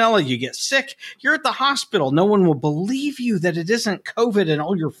salmonella. You get sick. You're at the hospital. No one will believe you that it isn't COVID, and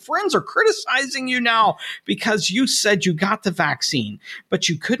all your friends are criticizing you now because you said you got the vaccine, but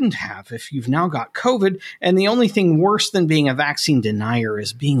you couldn't have if you've now got COVID. And the only thing worse than being a vaccine denier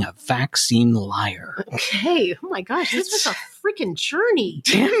is being a vaccine liar. Okay. Oh my gosh, this was a freaking journey.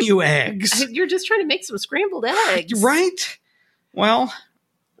 Damn you, eggs. You're just trying to make some scrambled eggs. Right? Well,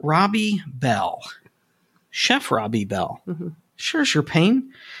 Robbie Bell, Chef Robbie Bell, shares your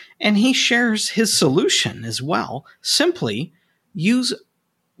pain, and he shares his solution as well. Simply use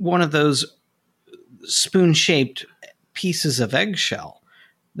one of those spoon-shaped pieces of eggshell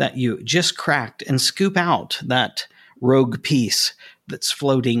that you just cracked and scoop out that rogue piece that's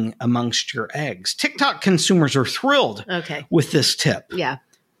floating amongst your eggs. TikTok consumers are thrilled with this tip. Yeah.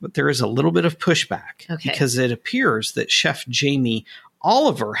 But there is a little bit of pushback because it appears that Chef Jamie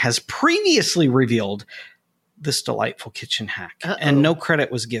Oliver has previously revealed this delightful kitchen hack, and no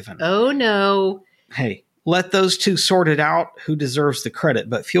credit was given. Oh, no. Hey, let those two sort it out who deserves the credit,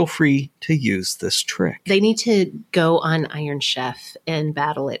 but feel free to use this trick. They need to go on Iron Chef and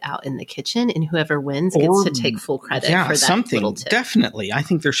battle it out in the kitchen, and whoever wins gets to take full credit for that little tip. Definitely. I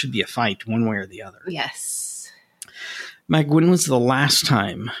think there should be a fight one way or the other. Yes. Meg, when was the last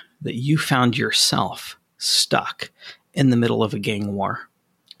time that you found yourself stuck in the middle of a gang war?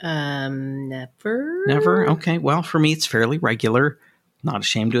 Never. Never? Okay. Well, for me, it's fairly regular. Not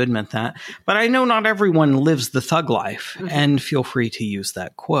ashamed to admit that. But I know not everyone lives the thug life, and feel free to use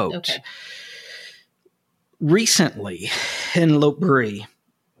that quote. Okay. Recently, in Lopburi,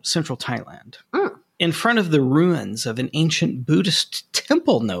 central Thailand, in front of the ruins of an ancient Buddhist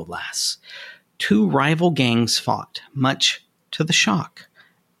temple, no less. Two rival gangs fought, much to the shock,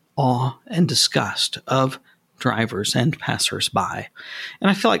 awe, and disgust of drivers and passers-by.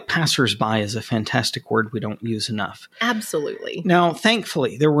 And I feel like passers-by is a fantastic word we don't use enough. Absolutely. Now,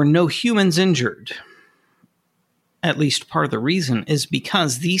 thankfully, there were no humans injured. At least part of the reason is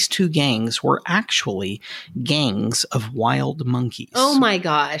because these two gangs were actually gangs of wild monkeys. Oh my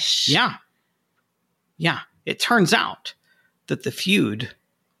gosh. Yeah. Yeah. It turns out that the feud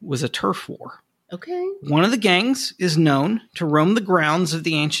was a turf war. Okay. One of the gangs is known to roam the grounds of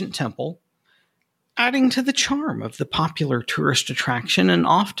the ancient temple, adding to the charm of the popular tourist attraction and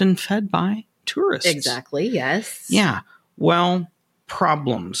often fed by tourists. Exactly, yes. Yeah. Well,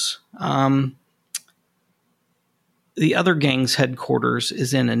 problems. The other gang's headquarters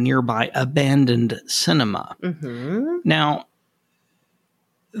is in a nearby abandoned cinema. Mm-hmm. Now,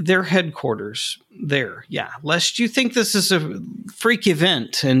 their headquarters there, yeah. Lest you think this is a freak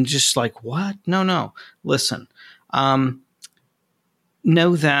event and just like, what? No. Listen,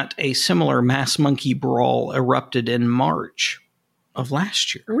 know that a similar mass monkey brawl erupted in March of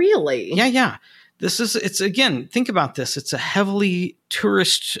last year. Really? Yeah. It's again, think about this. It's a heavily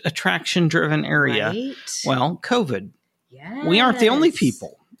tourist attraction driven area. Right? Well, COVID. Yes. We aren't the only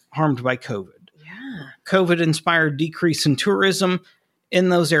people harmed by COVID. Yeah. COVID-inspired decrease in tourism in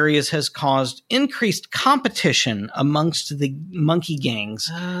those areas has caused increased competition amongst the monkey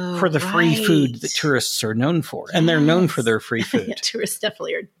gangs for the free food that tourists are known for. And they're known for their free food. Yeah, tourists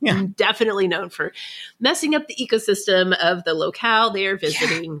definitely are definitely known for messing up the ecosystem of the locale they're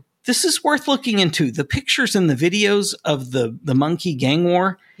visiting. Yeah. This is worth looking into. The pictures and the videos of the monkey gang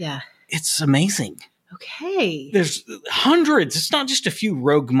war. Yeah. It's amazing. Okay. There's hundreds. It's not just a few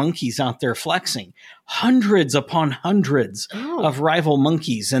rogue monkeys out there flexing. Hundreds upon hundreds of rival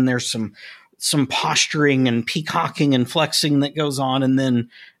monkeys. And there's some posturing and peacocking and flexing that goes on. And then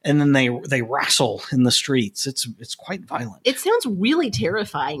they wrestle in the streets. It's quite violent. It sounds really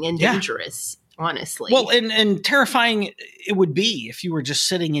terrifying and dangerous, honestly. Well, and terrifying it would be if you were just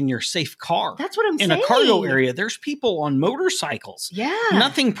sitting in your safe car. That's what I'm saying. In a cargo area, there's people on motorcycles. Yeah.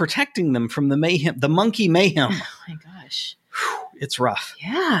 Nothing protecting them from the mayhem, the monkey mayhem. Oh my gosh. It's rough.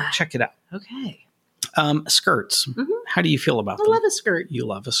 Yeah. Check it out. Okay. Skirts. Mm-hmm. How do you feel about them? I love a skirt. You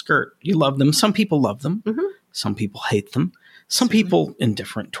love a skirt. You love them. Some people love them. Mm-hmm. Some people hate them. Some people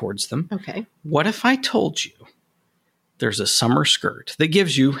indifferent towards them. Okay. What if I told you there's a summer skirt that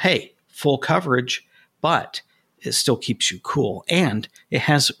gives you, hey, full coverage, but it still keeps you cool. And it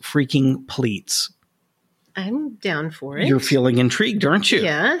has freaking pleats. I'm down for it. You're feeling intrigued, aren't you?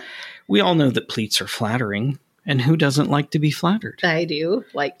 Yeah. We all know that pleats are flattering. And who doesn't like to be flattered? I do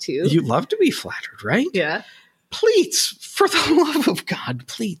like to. You love to be flattered, right? Yeah. Pleats, for the love of God,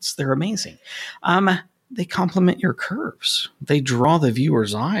 pleats. They're amazing. They complement your curves. They draw the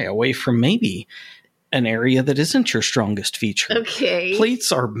viewer's eye away from maybe an area that isn't your strongest feature. Okay.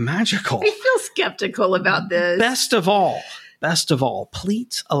 Pleats are magical. I feel skeptical about this. Best of all,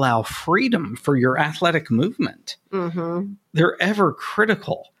 pleats allow freedom for your athletic movement. Mm-hmm. They're ever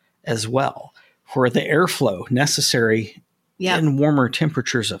critical as well for the airflow necessary in warmer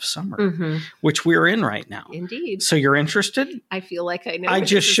temperatures of summer, which we're in right now. Indeed. So you're interested? I feel like I know. I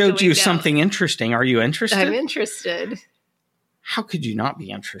just showed you something interesting. Are you interested? I'm interested. How could you not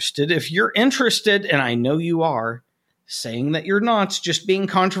be interested? If you're interested, and I know you are, saying that you're not, just being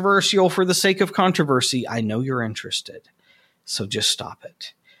controversial for the sake of controversy, I know you're interested. So just stop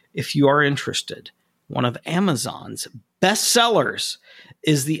it. If you are interested, one of Amazon's best sellers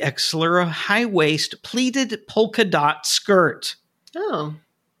is the Exlura high-waist pleated polka dot skirt. Oh.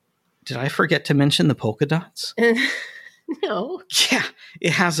 Did I forget to mention the polka dots? No. Yeah,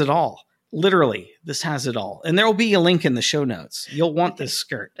 it has it all. Literally, this has it all. And there will be a link in the show notes. You'll want this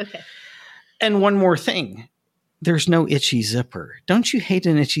skirt. Okay. And one more thing. There's no itchy zipper. Don't you hate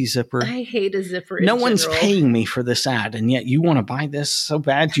an itchy zipper? I hate a zipper. No one's paying me for this ad, and yet you want to buy this so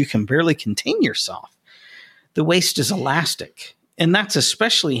bad you can barely contain yourself. The waist is elastic, and that's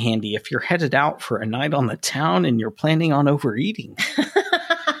especially handy if you're headed out for a night on the town and you're planning on overeating.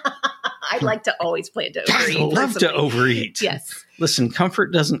 I'd like to always plan to overeat. I love to overeat. Yes. Listen,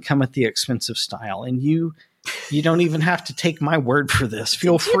 comfort doesn't come at the expense of style, and you don't even have to take my word for this.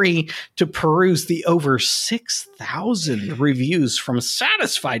 Feel free to peruse the over 6,000 reviews from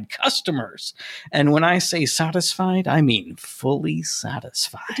satisfied customers. And when I say satisfied, I mean fully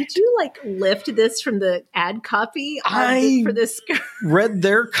satisfied. Did you lift this from the ad copy for this skirt? Read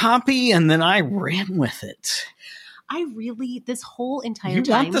their copy and then I ran with it. this whole entire You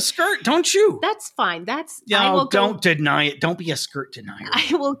time. want the skirt, don't you? That's fine. Don't deny it. Don't be a skirt denier.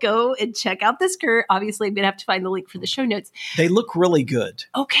 I will go and check out the skirt. Obviously, I'm going to have to find the link for the show notes. They look really good.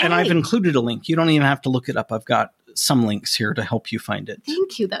 Okay. And I've included a link. You don't even have to look it up. I've got some links here to help you find it.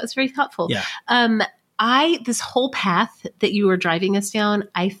 Thank you. That was very thoughtful. Yeah. This whole path that you were driving us down,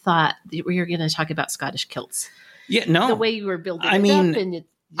 I thought that we were going to talk about Scottish kilts. Yeah, no. The way you were building I it mean, up,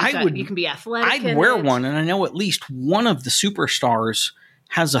 and you can be athletic. I'd wear one, and I know at least one of the superstars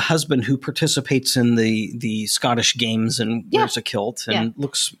has a husband who participates in the Scottish games and wears a kilt and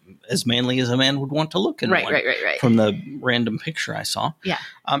looks as manly as a man would want to look in one. Right. From the random picture I saw. Yeah.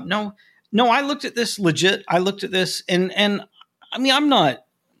 No, I looked at this legit. I looked at this, and I mean, I'm not.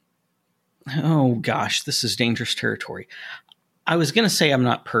 Oh gosh, this is dangerous territory. I was going to say I'm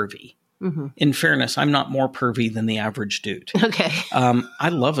not pervy. Mm-hmm. In fairness, I'm not more pervy than the average dude. Okay. I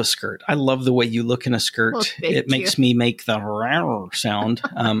love a skirt. I love the way you look in a skirt. Well, it makes me make the rawr sound.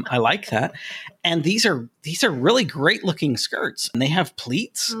 I like that. And these are really great looking skirts. And they have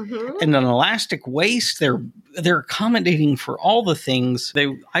pleats and an elastic waist. They're accommodating for all the things.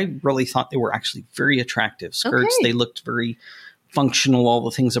 I really thought they were actually very attractive skirts. Okay. They looked very functional, all the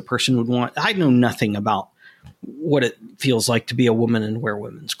things a person would want. I know nothing about what it feels like to be a woman and wear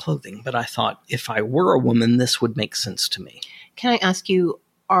women's clothing, but I thought if I were a woman, this would make sense to me. Can I ask you,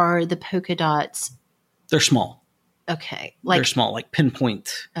 are the polka dots? They're small. Okay. They're small, like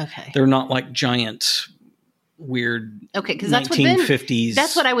pinpoint. Okay. They're not like giant, weird. Okay, because 1950s.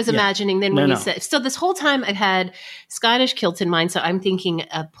 That's what I was imagining. Then when you said, so this whole time I've had Scottish kilts in mind, so I'm thinking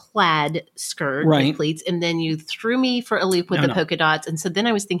a plaid skirt with pleats, and then you threw me for a loop with the polka dots, and so then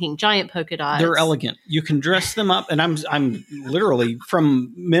I was thinking giant polka dots. They're elegant. You can dress them up, and I'm literally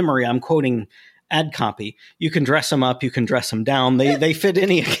from memory. I'm quoting ad copy. You can dress them up. You can dress them down. They fit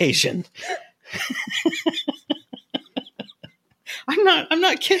any occasion. I'm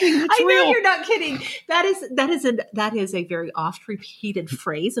not kidding. It's I real. know you're not kidding. That is a very oft repeated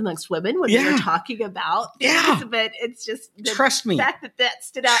phrase amongst women when they're talking about things, but it's just trust me. The fact that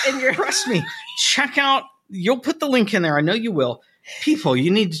stood out in your trust me. Check out. You'll put the link in there. I know you will. People,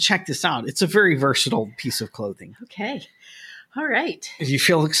 you need to check this out. It's a very versatile piece of clothing. Okay. All right. You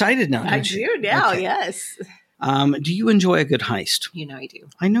feel excited now, don't you? I do now. Okay. Yes. Do you enjoy a good heist? You know I do.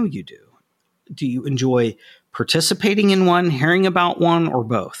 I know you do. Do you enjoy participating in one, hearing about one, or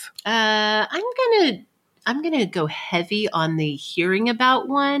both? I'm gonna go heavy on the hearing about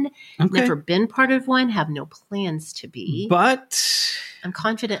one. Okay. Never been part of one. Have no plans to be. But I'm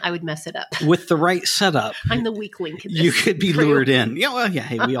confident I would mess it up with the right setup. I'm the weak link in this. You could be lured in. Yeah, well, yeah.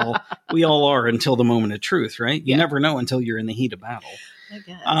 Hey, we all are until the moment of truth, right? You never know until you're in the heat of battle. I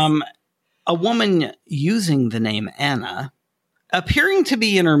guess. A woman using the name Anna, appearing to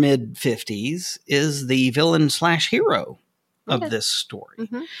be in her mid-50s, is the villain/hero of this story.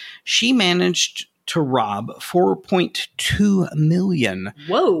 Mm-hmm. She managed to rob 4.2 million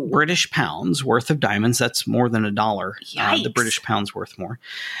British pounds worth of diamonds. That's more than $1. The British pound's worth more.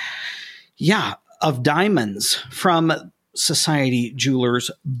 Yeah, of diamonds from Society Jewelers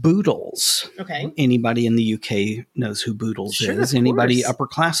Boodles. Okay. Anybody in the UK knows who Boodles is. Anybody upper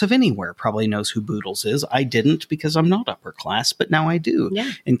class of anywhere probably knows who Boodles is. I didn't because I'm not upper class, but now I do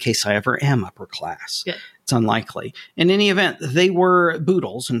in case I ever am upper class. Good. It's unlikely. In any event, they were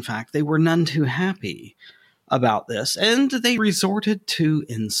Boodles. In fact, they were none too happy about this, and they resorted to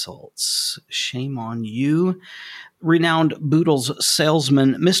insults. Shame on you. Renowned Boodles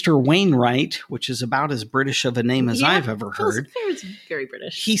salesman Mr. Wainwright, which is about as British of a name as I've ever heard. It's very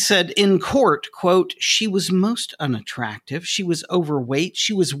British. He said in court, quote, "She was most unattractive. She was overweight.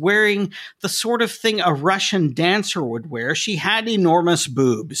 She was wearing the sort of thing a Russian dancer would wear. She had enormous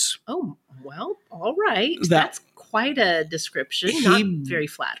boobs." Oh, well, all right. That's quite a description. Not very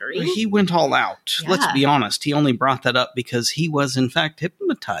flattering. He went all out. Yeah. Let's be honest. He only brought that up because he was, in fact,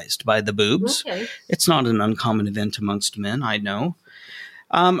 hypnotized by the boobs. Okay. It's not an uncommon event amongst men, I know.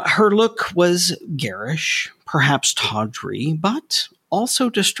 Her look was garish, perhaps tawdry, but also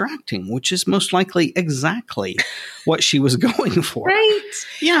distracting, which is most likely exactly what she was going for. Right.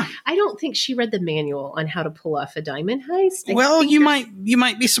 Yeah. I don't think she read the manual on how to pull off a diamond heist. Well, you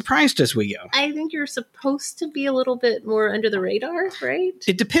might be surprised as we go. I think you're supposed to be a little bit more under the radar, right?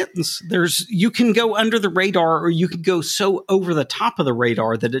 It depends. You can go under the radar, or you can go so over the top of the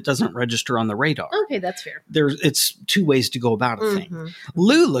radar that it doesn't register on the radar. Okay, that's fair. It's two ways to go about a thing.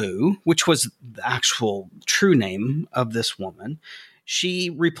 Lulu, which was the actual true name of this woman, she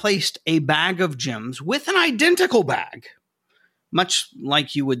replaced a bag of gems with an identical bag, much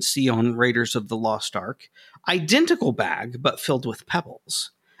like you would see on Raiders of the Lost Ark. Identical bag, but filled with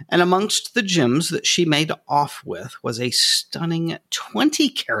pebbles. And amongst the gems that she made off with was a stunning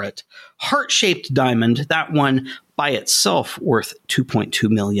 20-carat heart-shaped diamond, that one by itself worth 2.2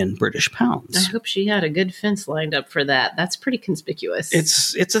 million British pounds. I hope she had a good fence lined up for that. That's pretty conspicuous.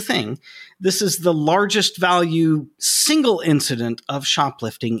 It's a thing. This is the largest value single incident of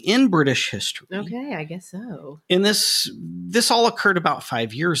shoplifting in British history. Okay, I guess so. And this all occurred about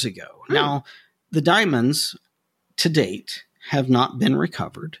 5 years ago. Now, the diamonds to date have not been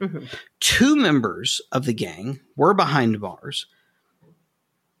recovered. 2 members of the gang were behind bars.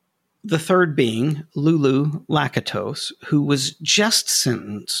 The third being Lulu Lakatos, who was just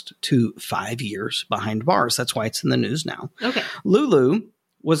sentenced to 5 years behind bars. That's why it's in the news now. Okay. Lulu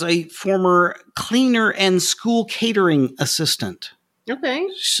was a former cleaner and school catering assistant. Okay.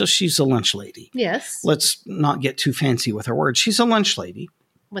 So she's a lunch lady. Yes. Let's not get too fancy with her words. She's a lunch lady.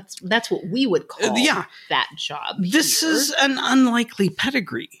 That's what we would call that job. This is an unlikely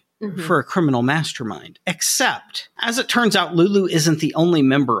pedigree for a criminal mastermind, except, as it turns out, Lulu isn't the only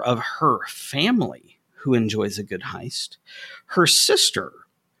member of her family who enjoys a good heist. Her sister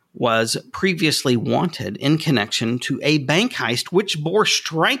was previously wanted in connection to a bank heist, which bore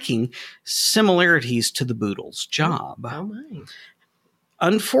striking similarities to the Boodle's job. Oh my.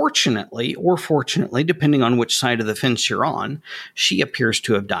 Unfortunately, or fortunately, depending on which side of the fence you're on, she appears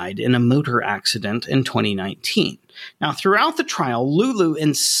to have died in a motor accident in 2019. Now, throughout the trial, Lulu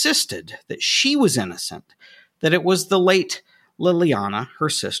insisted that she was innocent, that it was the late Liliana, her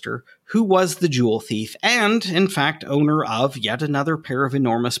sister, who was the jewel thief and, in fact, owner of yet another pair of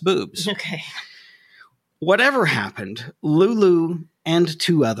enormous boobs. Okay. Whatever happened, Lulu and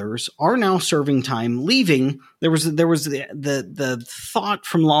 2 others are now serving time, leaving. There was the thought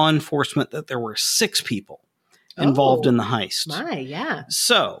from law enforcement that there were 6 people involved in the heist. My, yeah.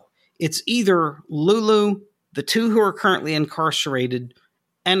 So it's either Lulu, the 2 who are currently incarcerated,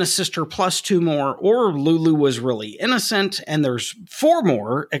 and a sister plus 2 more, or Lulu was really innocent and there's 4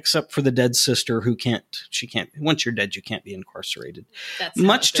 more, except for the dead sister who she can't, once you're dead, you can't be incarcerated. That's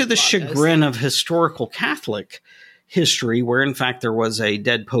much to the chagrin of historical Catholic history, where in fact there was a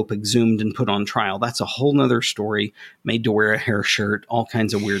dead pope exhumed and put on trial. That's a whole nother story, made to wear a hair shirt, all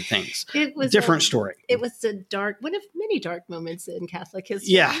kinds of weird things. It was different story. It was one of many dark moments in Catholic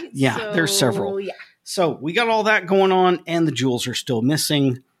history. Yeah, so, there's several. Yeah. So we got all that going on, and the jewels are still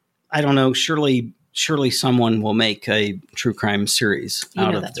missing. I don't know. Surely someone will make a true crime series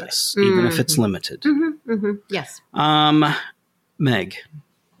out of this, right. Even if it's limited. Yes. Meg,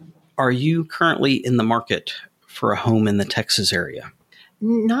 are you currently in the market for a home in the Texas area?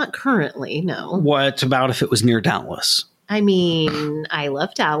 Not currently, no. What about if it was near Dallas? I mean, I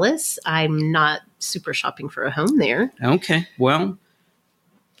love Dallas. I'm not super shopping for a home there. Okay. Well,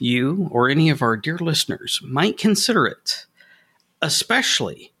 you or any of our dear listeners might consider it,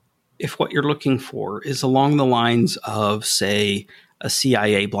 especially if what you're looking for is along the lines of, say, a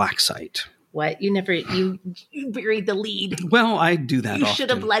CIA black site. What? You buried the lead. Well, I do that often. You should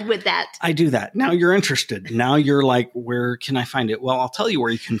have led with that. I do that. Now you're interested. Now you're like, where can I find it? Well, I'll tell you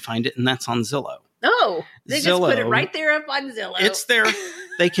where you can find it, and that's on Zillow. Oh, they just put it right there up on Zillow. It's there.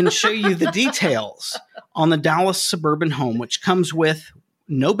 They can show you the details on the Dallas suburban home, which comes with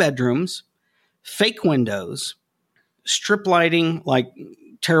no bedrooms, fake windows, strip lighting, like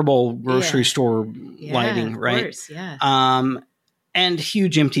terrible grocery store lighting, right? Of course, yeah. And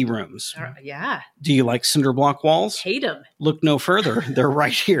huge empty rooms. Yeah. Do you like cinder block walls? Hate them. Look no further. They're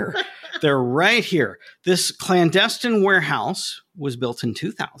right here. They're right here. This clandestine warehouse was built in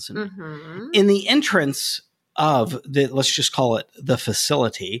 2000. In the entrance of let's just call it the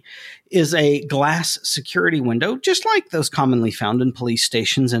facility, is a glass security window, just like those commonly found in police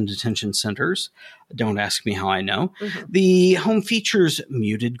stations and detention centers. Don't ask me how I know. The home features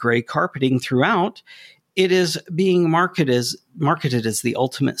muted gray carpeting throughout. It is being marketed as the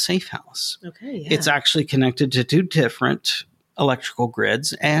ultimate safe house. Okay, yeah. It's actually connected to 2 different electrical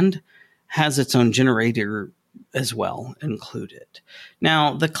grids and has its own generator as well included.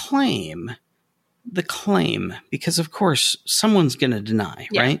 Now, the claim, because of course someone's going to deny,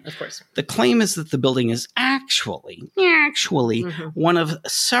 right? Of course. The claim is that the building is actually one of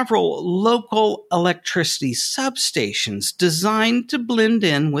several local electricity substations designed to blend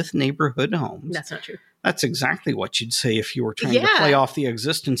in with neighborhood homes. That's not true. That's exactly what you'd say if you were trying to play off the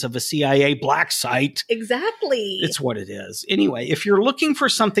existence of a CIA black site. Exactly. It's what it is. Anyway, if you're looking for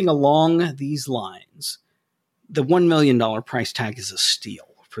something along these lines, the $1 million price tag is a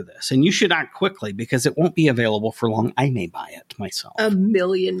steal for this. And you should act quickly because it won't be available for long. I may buy it myself. $1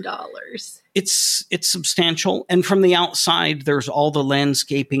 million. It's substantial. And from the outside, there's all the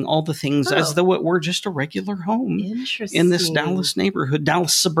landscaping, all the things as though it were just a regular home in this Dallas neighborhood,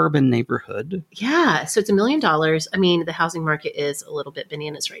 Dallas suburban neighborhood. Yeah. So it's $1 million. I mean, the housing market is a little bit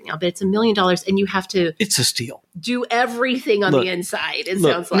bananas right now, but it's $1 million and you have to It's a steal. Do everything on the inside. It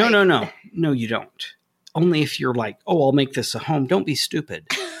sounds like. No, you don't. Only if you're like, oh, I'll make this a home. Don't be stupid.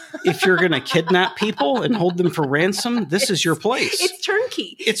 If you're going to kidnap people and hold them for ransom, this is your place. It's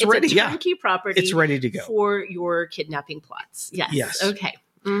turnkey. It's ready. A turnkey property. It's ready to go for your kidnapping plots. Yes. Okay.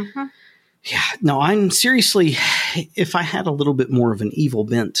 Mm-hmm. Yeah. No, I'm seriously, if I had a little bit more of an evil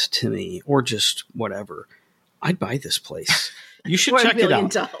bent to me or just whatever, I'd buy this place. You should check it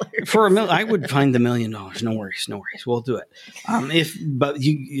out. For $1 million, I would find the $1 million. No worries. We'll do it.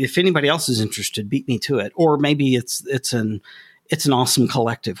 If anybody else is interested, beat me to it. Or maybe it's an awesome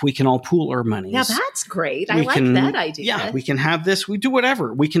collective. We can all pool our money. Yeah, that's great. I like that idea. Yeah, we can have this. We do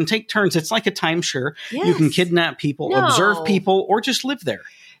whatever. We can take turns. It's like a timeshare. Yes. You can kidnap people, observe people, or just live there.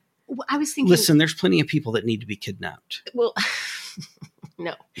 Well, I was thinking. Listen, there's plenty of people that need to be kidnapped. Well.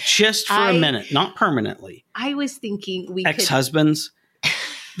 No. Just for a minute, not permanently. I was thinking ex-husbands,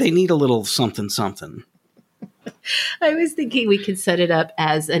 they need a little something. I was thinking we could set it up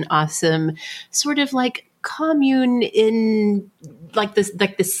as an awesome sort of like commune in like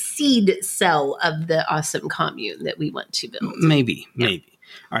the seed cell of the awesome commune that we want to build. Maybe.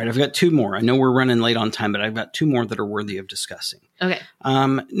 All right, I've got two more. I know we're running late on time, but I've got two more that are worthy of discussing. Okay.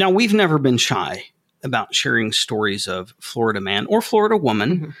 Now, we've never been shy about sharing stories of Florida man or Florida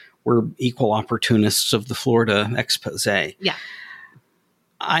woman. Mm-hmm. We're equal opportunists of the Florida expose. Yeah.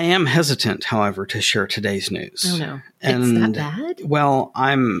 I am hesitant, however, to share today's news. Oh, no. It's that bad? Well,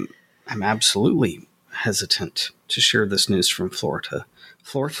 I'm absolutely hesitant to share this news from Florida.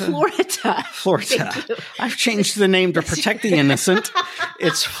 Florida. I've changed the name to protect the innocent.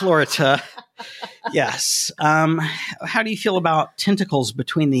 It's Florida. Yes. How do you feel about tentacles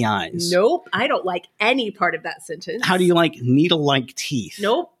between the eyes? Nope. I don't like any part of that sentence. How do you like needle-like teeth?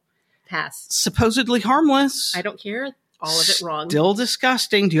 Nope. Pass. Supposedly harmless. I don't care. All of it wrong. Still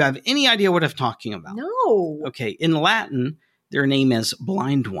disgusting. Do you have any idea what I'm talking about? No. Okay. In Latin, their name is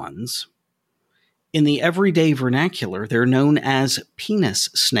blind ones. In the everyday vernacular, they're known as penis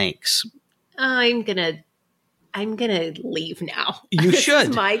snakes. I'm gonna leave now. You should.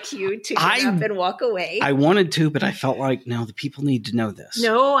 It's my cue to get up and walk away. I wanted to, but I felt like, no, the people need to know this.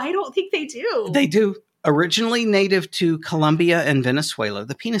 No, I don't think they do. They do. Originally native to Colombia and Venezuela,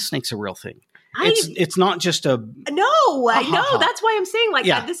 the penis snake's a real thing. It's not just a... No, I know. That's why I'm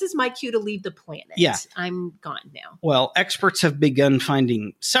saying this is my cue to leave the planet. Yeah. I'm gone now. Well, experts have begun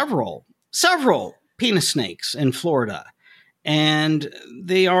finding several penis snakes in Florida. And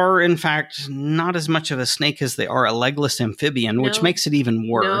they are, in fact, not as much of a snake as they are a legless amphibian, which makes it even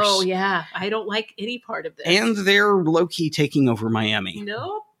worse. No, yeah. I don't like any part of this. And they're low-key taking over Miami.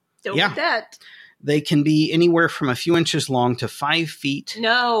 Nope. Don't want that. They can be anywhere from a few inches long to 5 feet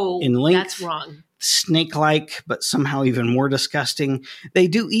in length. That's wrong. Snake-like, but somehow even more disgusting. They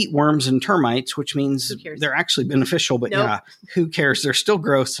do eat worms and termites, which means they're actually beneficial. But who cares? They're still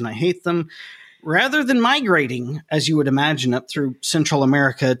gross, and I hate them. Rather than migrating, as you would imagine, up through Central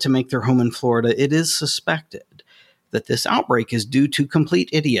America to make their home in Florida, it is suspected that this outbreak is due to complete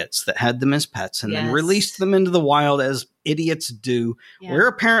idiots that had them as pets and then released them into the wild as idiots do, where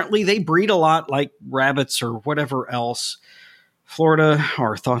apparently they breed a lot like rabbits or whatever else. Florida,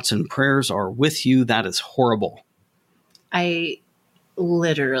 our thoughts and prayers are with you. That is horrible. I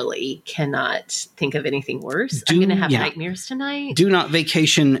literally cannot think of anything worse. I'm going to have nightmares tonight. Do not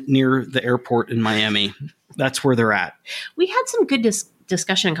vacation near the airport in Miami. That's where they're at. We had some good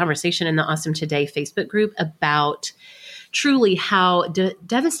discussion and conversation in the Awesome Today Facebook group about truly how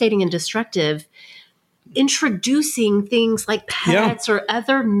devastating and destructive introducing things like pets or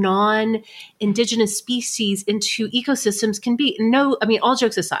other non-indigenous species into ecosystems can be. No, I mean, all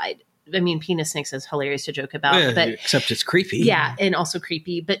jokes aside, I mean, penis snakes is hilarious to joke about, but except it's creepy. Yeah, and also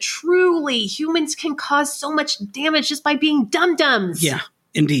creepy. But truly, humans can cause so much damage just by being dum-dums. Yeah,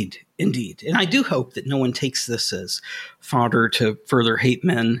 indeed. And I do hope that no one takes this as fodder to further hate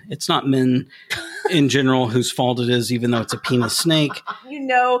men. It's not men in general whose fault it is, even though it's a penis snake. You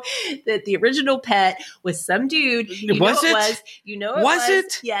know that the original pet was some dude. Was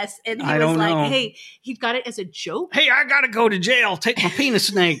it? Yes. And he was like, hey, he got it as a joke. Hey, I got to go to jail. Take my penis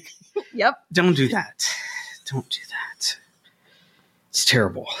snake. Yep. Don't do that. Don't do that. It's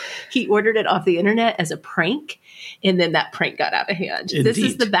terrible. He ordered it off the internet as a prank, and then that prank got out of hand. Indeed. This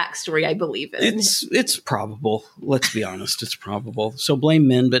is the backstory I believe in. It's probable. Let's be honest. It's probable. So blame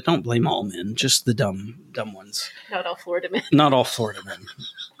men, but don't blame all men. Just the dumb ones. Not all Florida men. Not all Florida men.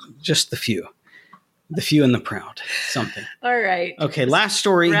 Just the few. The few and the proud. Something. All right. Okay, last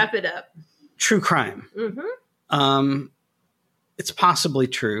story. Wrap it up. True crime. Mm-hmm. It's possibly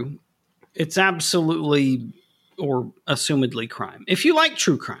true. It's absolutely or assumedly crime. If you like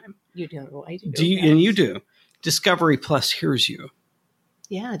true crime. You do. I do. Do you? And you do. Discovery Plus hears you.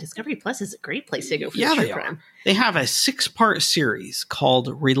 Yeah, Discovery Plus is a great place to go for Yeah, true they crime. are. They have a 6-part series called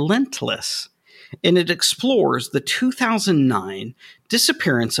Relentless, and it explores the 2009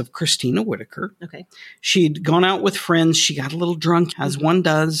 disappearance of Christina Whitaker. Okay. She'd gone out with friends. She got a little drunk, as one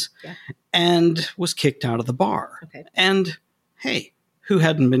does, and was kicked out of the bar. Okay. And hey, who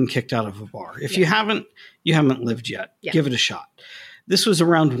hadn't been kicked out of a bar? If you haven't lived yet. Yeah. Give it a shot. This was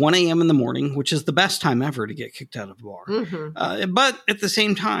around 1 a.m. in the morning, which is the best time ever to get kicked out of a bar. Mm-hmm. But at the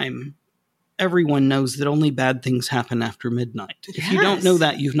same time, everyone knows that only bad things happen after midnight. If you don't know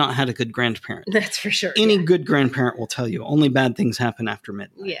that, you've not had a good grandparent. That's for sure. Any good grandparent will tell you only bad things happen after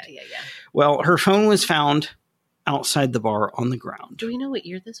midnight. Yeah. Well, her phone was found outside the bar on the ground. Do we know what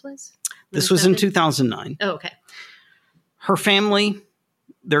year this was? This was in 2009. Oh, okay. Her family,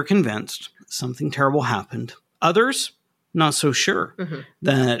 they're convinced something terrible happened. Others, not so sure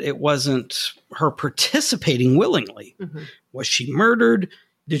that it wasn't her participating willingly. Was she murdered?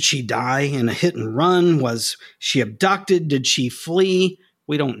 Did she die in a hit and run? Was she abducted? Did she flee?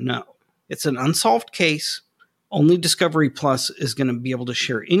 We don't know. It's an unsolved case. Only Discovery Plus is going to be able to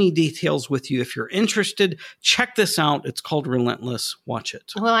share any details with you. If you're interested, check this out. It's called Relentless. Watch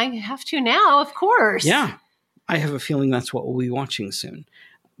it. Well, I have to now, of course. Yeah. I have a feeling that's what we'll be watching soon.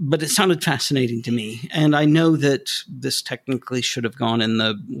 But it sounded fascinating to me. And I know that this technically should have gone in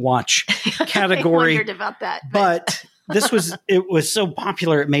the watch category. I wondered about that. But it was so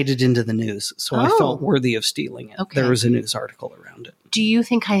popular, it made it into the news. So I felt worthy of stealing it. Okay. There was a news article around it. Do you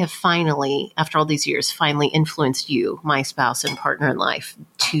think I have finally, after all these years, influenced you, my spouse and partner in life,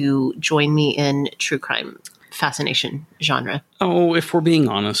 to join me in true crime fascination genre? Oh, if we're being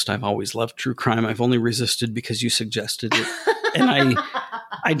honest, I've always loved true crime. I've only resisted because you suggested it. And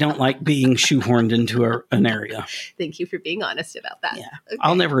I don't like being shoehorned into an area. Thank you for being honest about that. Yeah. Okay.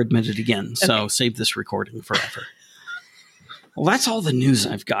 I'll never admit it again. So save this recording forever. Well, that's all the news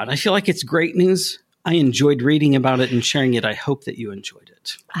I've got. I feel like it's great news. I enjoyed reading about it and sharing it. I hope that you enjoyed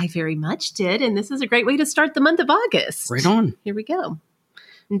it. I very much did. And this is a great way to start the month of August. Right on. Here we go.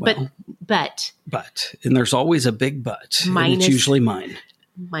 Well, but, and there's always a big but. And it's usually mine.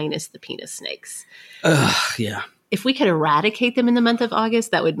 Minus the penis snakes. Yeah. If we could eradicate them in the month of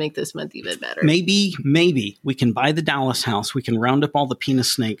August, that would make this month even better. Maybe we can buy the Dallas house. We can round up all the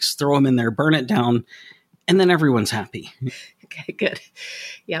penis snakes, throw them in there, burn it down, and then everyone's happy. Okay, good.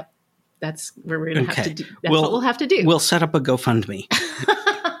 Yep. That's where we're going to have to do. That's what we'll have to do. We'll set up a GoFundMe.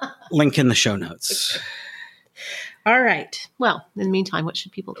 Link in the show notes. All right. Well, in the meantime, what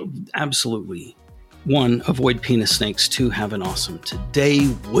should people do? Absolutely. 1, avoid penis snakes. 2, have an awesome today,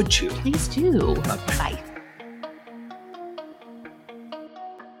 would you? Please do. Bye-bye. Bye.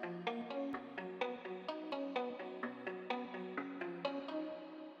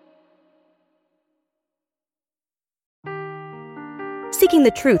 Seeking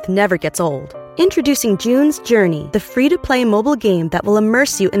the truth never gets old. Introducing June's Journey, the free-to-play mobile game that will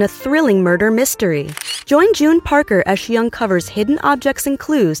immerse you in a thrilling murder mystery. Join June Parker as she uncovers hidden objects and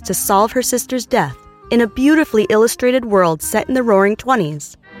clues to solve her sister's death in a beautifully illustrated world set in the Roaring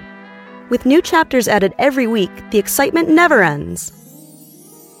 '20s. With new chapters added every week, the excitement never ends.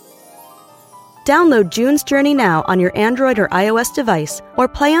 Download June's Journey now on your Android or iOS device, or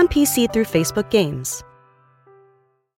play on PC through Facebook Games.